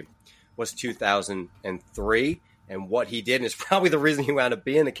specifically was 2003 and what he did. And it's probably the reason he wound up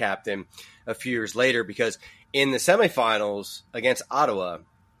being the captain a few years later, because in the semifinals against Ottawa,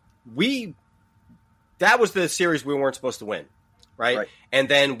 that was the series we weren't supposed to win. Right? And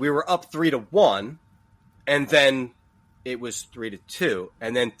then we were up 3-1, and then it was 3-2,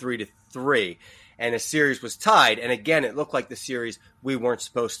 and then 3-3, and the series was tied. And again, it looked like the series we weren't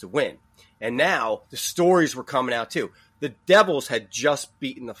supposed to win. And now the stories were coming out too. The Devils had just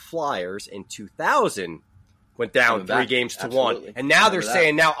beaten the Flyers in 2000, went down 3-1, and now they're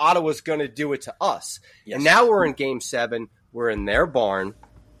saying now Ottawa's going to do it to us. Yes. And now we're in Game 7. We're in their barn.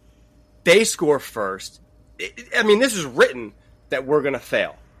 They score first. This is written that we're going to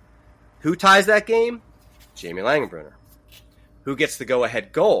fail. Who ties that game? Jamie Langenbrunner. Who gets the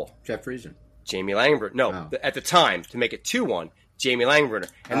go-ahead goal? Jeff Friesen. Jamie Langenbrunner. No, at the time, to make it 2-1, Jamie Langenbrunner.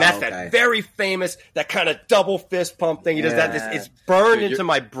 And that's that very famous, that kind of double fist pump thing. He does that. It's burned into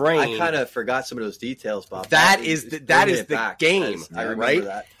my brain. I kind of forgot some of those details, Bob. That is the game. I remember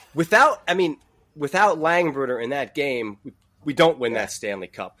that. Without Langenbrunner in that game, we don't win that Stanley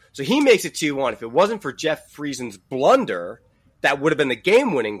Cup. So he makes it 2-1. If it wasn't for Jeff Friesen's blunder, that would have been the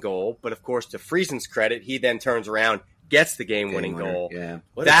game-winning goal, but of course, to Friesen's credit, he then turns around, gets the game-winning goal. Yeah,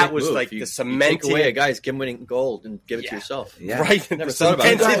 that was move. Like the cemented. You take away a guy's game-winning goal and give it to yourself. Yeah. Right, never thought about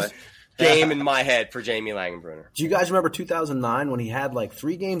it. Game in my head for Jamie Langenbrunner. Do you guys remember 2009 when he had like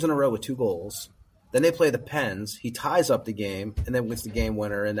 3 games in a row with 2 goals? Then they play the Pens. He ties up the game and then wins the game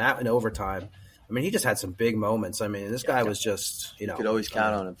winner, and that in overtime. I mean, he just had some big moments. I mean, this guy was just, you could always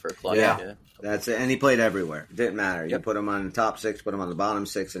count on him for a clutch. Yeah. That's it. And he played everywhere. It didn't matter. You put him on the top 6, put him on the bottom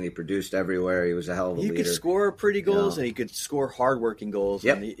 6, and he produced everywhere. He was a hell of a leader. He could score pretty goals, and he could score hard-working goals.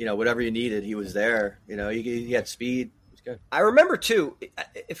 Yep. And, whatever you needed, he was there. He had speed. He was good. I remember, too,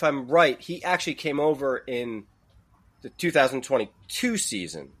 if I'm right, he actually came over in the 2022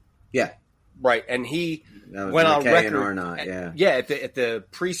 season. Yeah. Right, and he went on record at the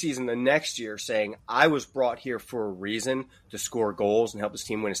preseason the next year saying, I was brought here for a reason, to score goals and help his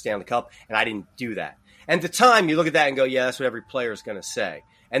team win a Stanley Cup, and I didn't do that. And at the time, you look at that and go, yeah, that's what every player is going to say.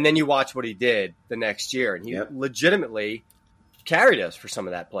 And then you watch what he did the next year, and he legitimately carried us for some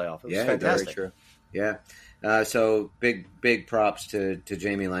of that playoff. It was fantastic. Very true. Yeah. So big props to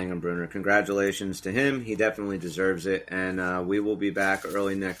Jamie Langenbrunner. Congratulations to him. He definitely deserves it. And we will be back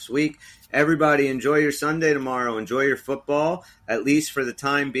early next week. Everybody, enjoy your Sunday tomorrow. Enjoy your football, at least for the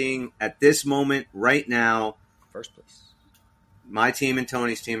time being. At this moment, right now, first place. My team and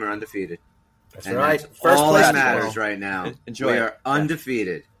Tony's team are undefeated. That's right. First all place that matters right now. Enjoy. We are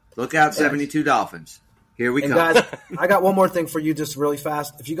undefeated. Look out, 72 Dolphins. Here we come. Guys, I got one more thing for you just really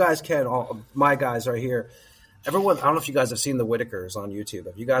fast. If you guys can, all my guys are here. Everyone, I don't know if you guys have seen the Whitakers on YouTube.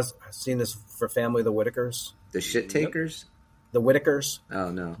 Have you guys seen this for Family of the Whitakers? The shit takers? The Whitakers. Oh,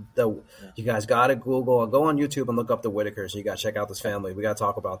 no. You guys got to Google. Go on YouTube and look up the Whitakers. You got to check out this family. We got to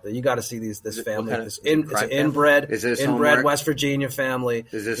talk about that. You got to see this family. It's an inbred, West Virginia family.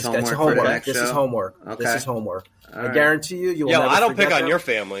 Is this homework? This is homework. Okay. This is homework. All I guarantee you will never I don't pick on them. your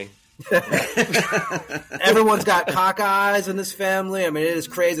family. Everyone's got cockeyes in this family. I mean, it is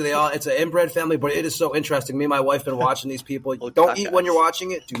crazy. It's an inbred family, but it is so interesting. Me and my wife have been watching these people. Don't eat when you're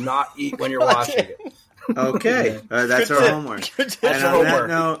watching it. Do not eat when you're watching it. Okay. That's our homework. And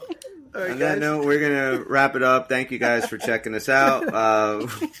on that note, we're going to wrap it up. Thank you guys for checking us out.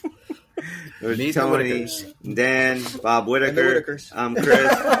 There's Tony, Dan, Bob Whitaker. I'm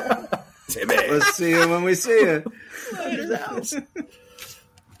Chris. Let's see you when we see you.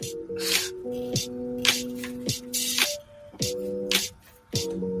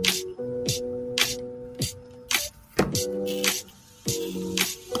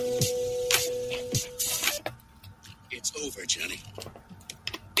 It's over, Johnny.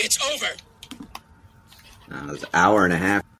 It's over. It was an hour and a half.